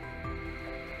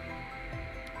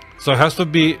 So it has to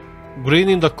be green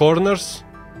in the corners.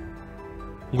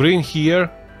 Green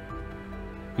here.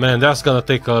 Man, that's gonna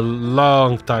take a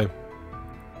long time.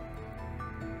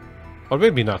 Or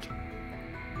maybe not.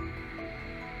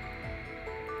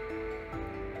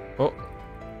 Oh.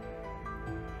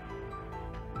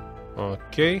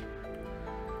 Okay.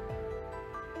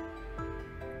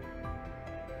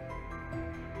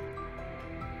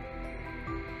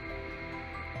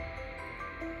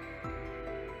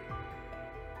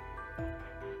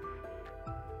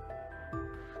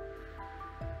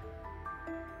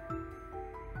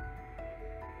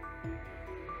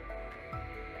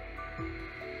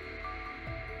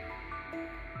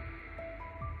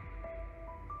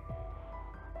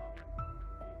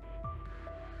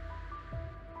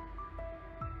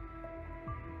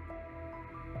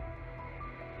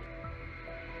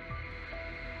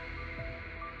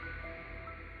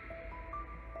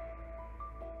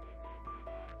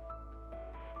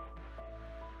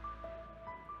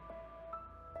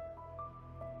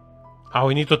 Ah,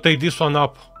 we need to take this one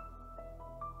up.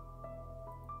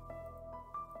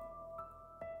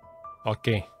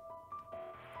 Okay.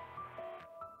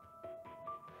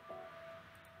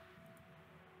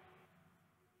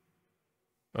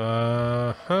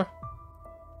 Uh-huh.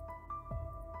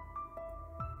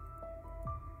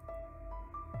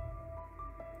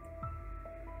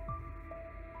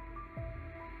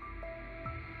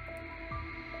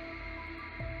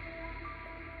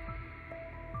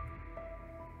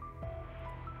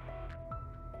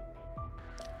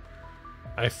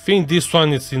 I think this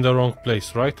one is in the wrong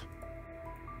place, right?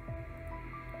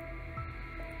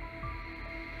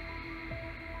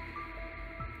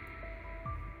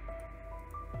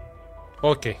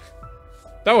 Okay.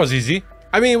 That was easy.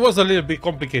 I mean, it was a little bit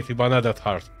complicated, but not that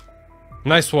hard.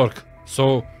 Nice work.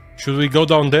 So, should we go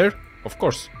down there? Of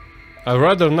course. I'd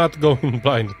rather not go in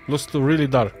blind. Looks really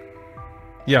dark.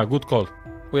 Yeah, good call.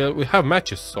 Well, we have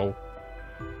matches, so...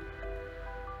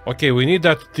 Okay, we need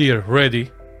that deer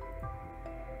ready.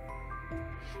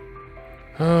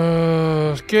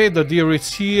 Okay, the deer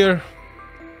is here.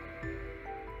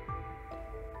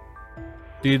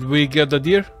 Did we get the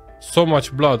deer? So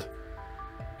much blood.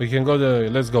 We can go there.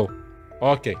 Let's go.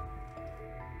 Okay.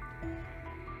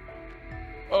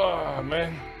 Oh,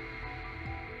 man.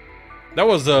 That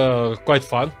was quite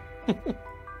fun.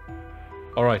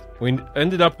 Alright, we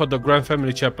ended up at the Grand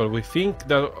Family Chapel. We think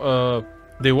that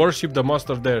they worship the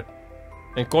master there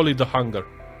and call it the hunger.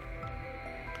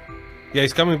 Yeah,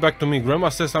 it's coming back to me. Grandma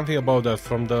says something about that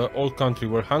from the old country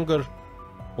where hunger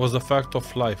was the fact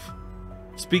of life.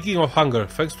 Speaking of hunger,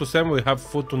 thanks to Sam we have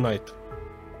food tonight.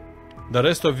 The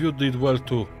rest of you did well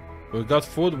too. We got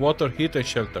food, water, heat and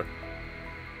shelter.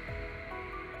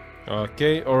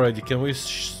 Okay, already. Can we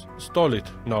stall it?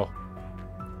 No.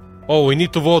 Oh, we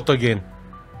need to vote again.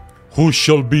 Who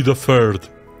shall be the third?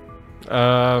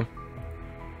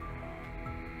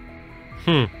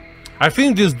 I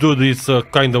think this dude is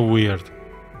kind of weird.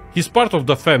 He's part of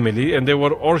the family and they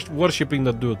were worshipping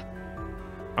the dude.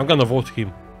 I'm gonna vote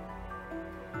him.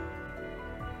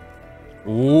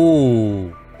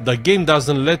 Ooh, the game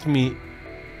doesn't let me.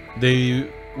 They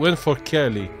went for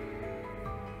Kelly.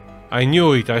 I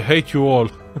knew it. I hate you all.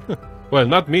 Well,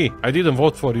 not me. I didn't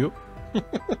vote for you.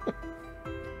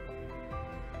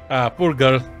 Ah, poor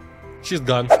girl. She's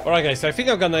gone. Alright guys, I think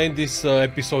I'm gonna end this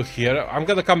episode here. I'm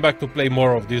gonna come back to play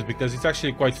more of this because it's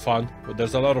actually quite fun. But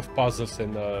there's a lot of puzzles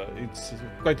and it's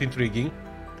quite intriguing.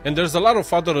 And there's a lot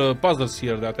of other puzzles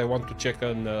here that I want to check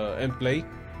and play.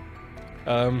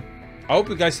 I hope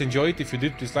you guys enjoy it. If you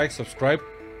did, please like, subscribe,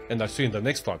 and I'll see you in the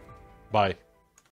next one. Bye.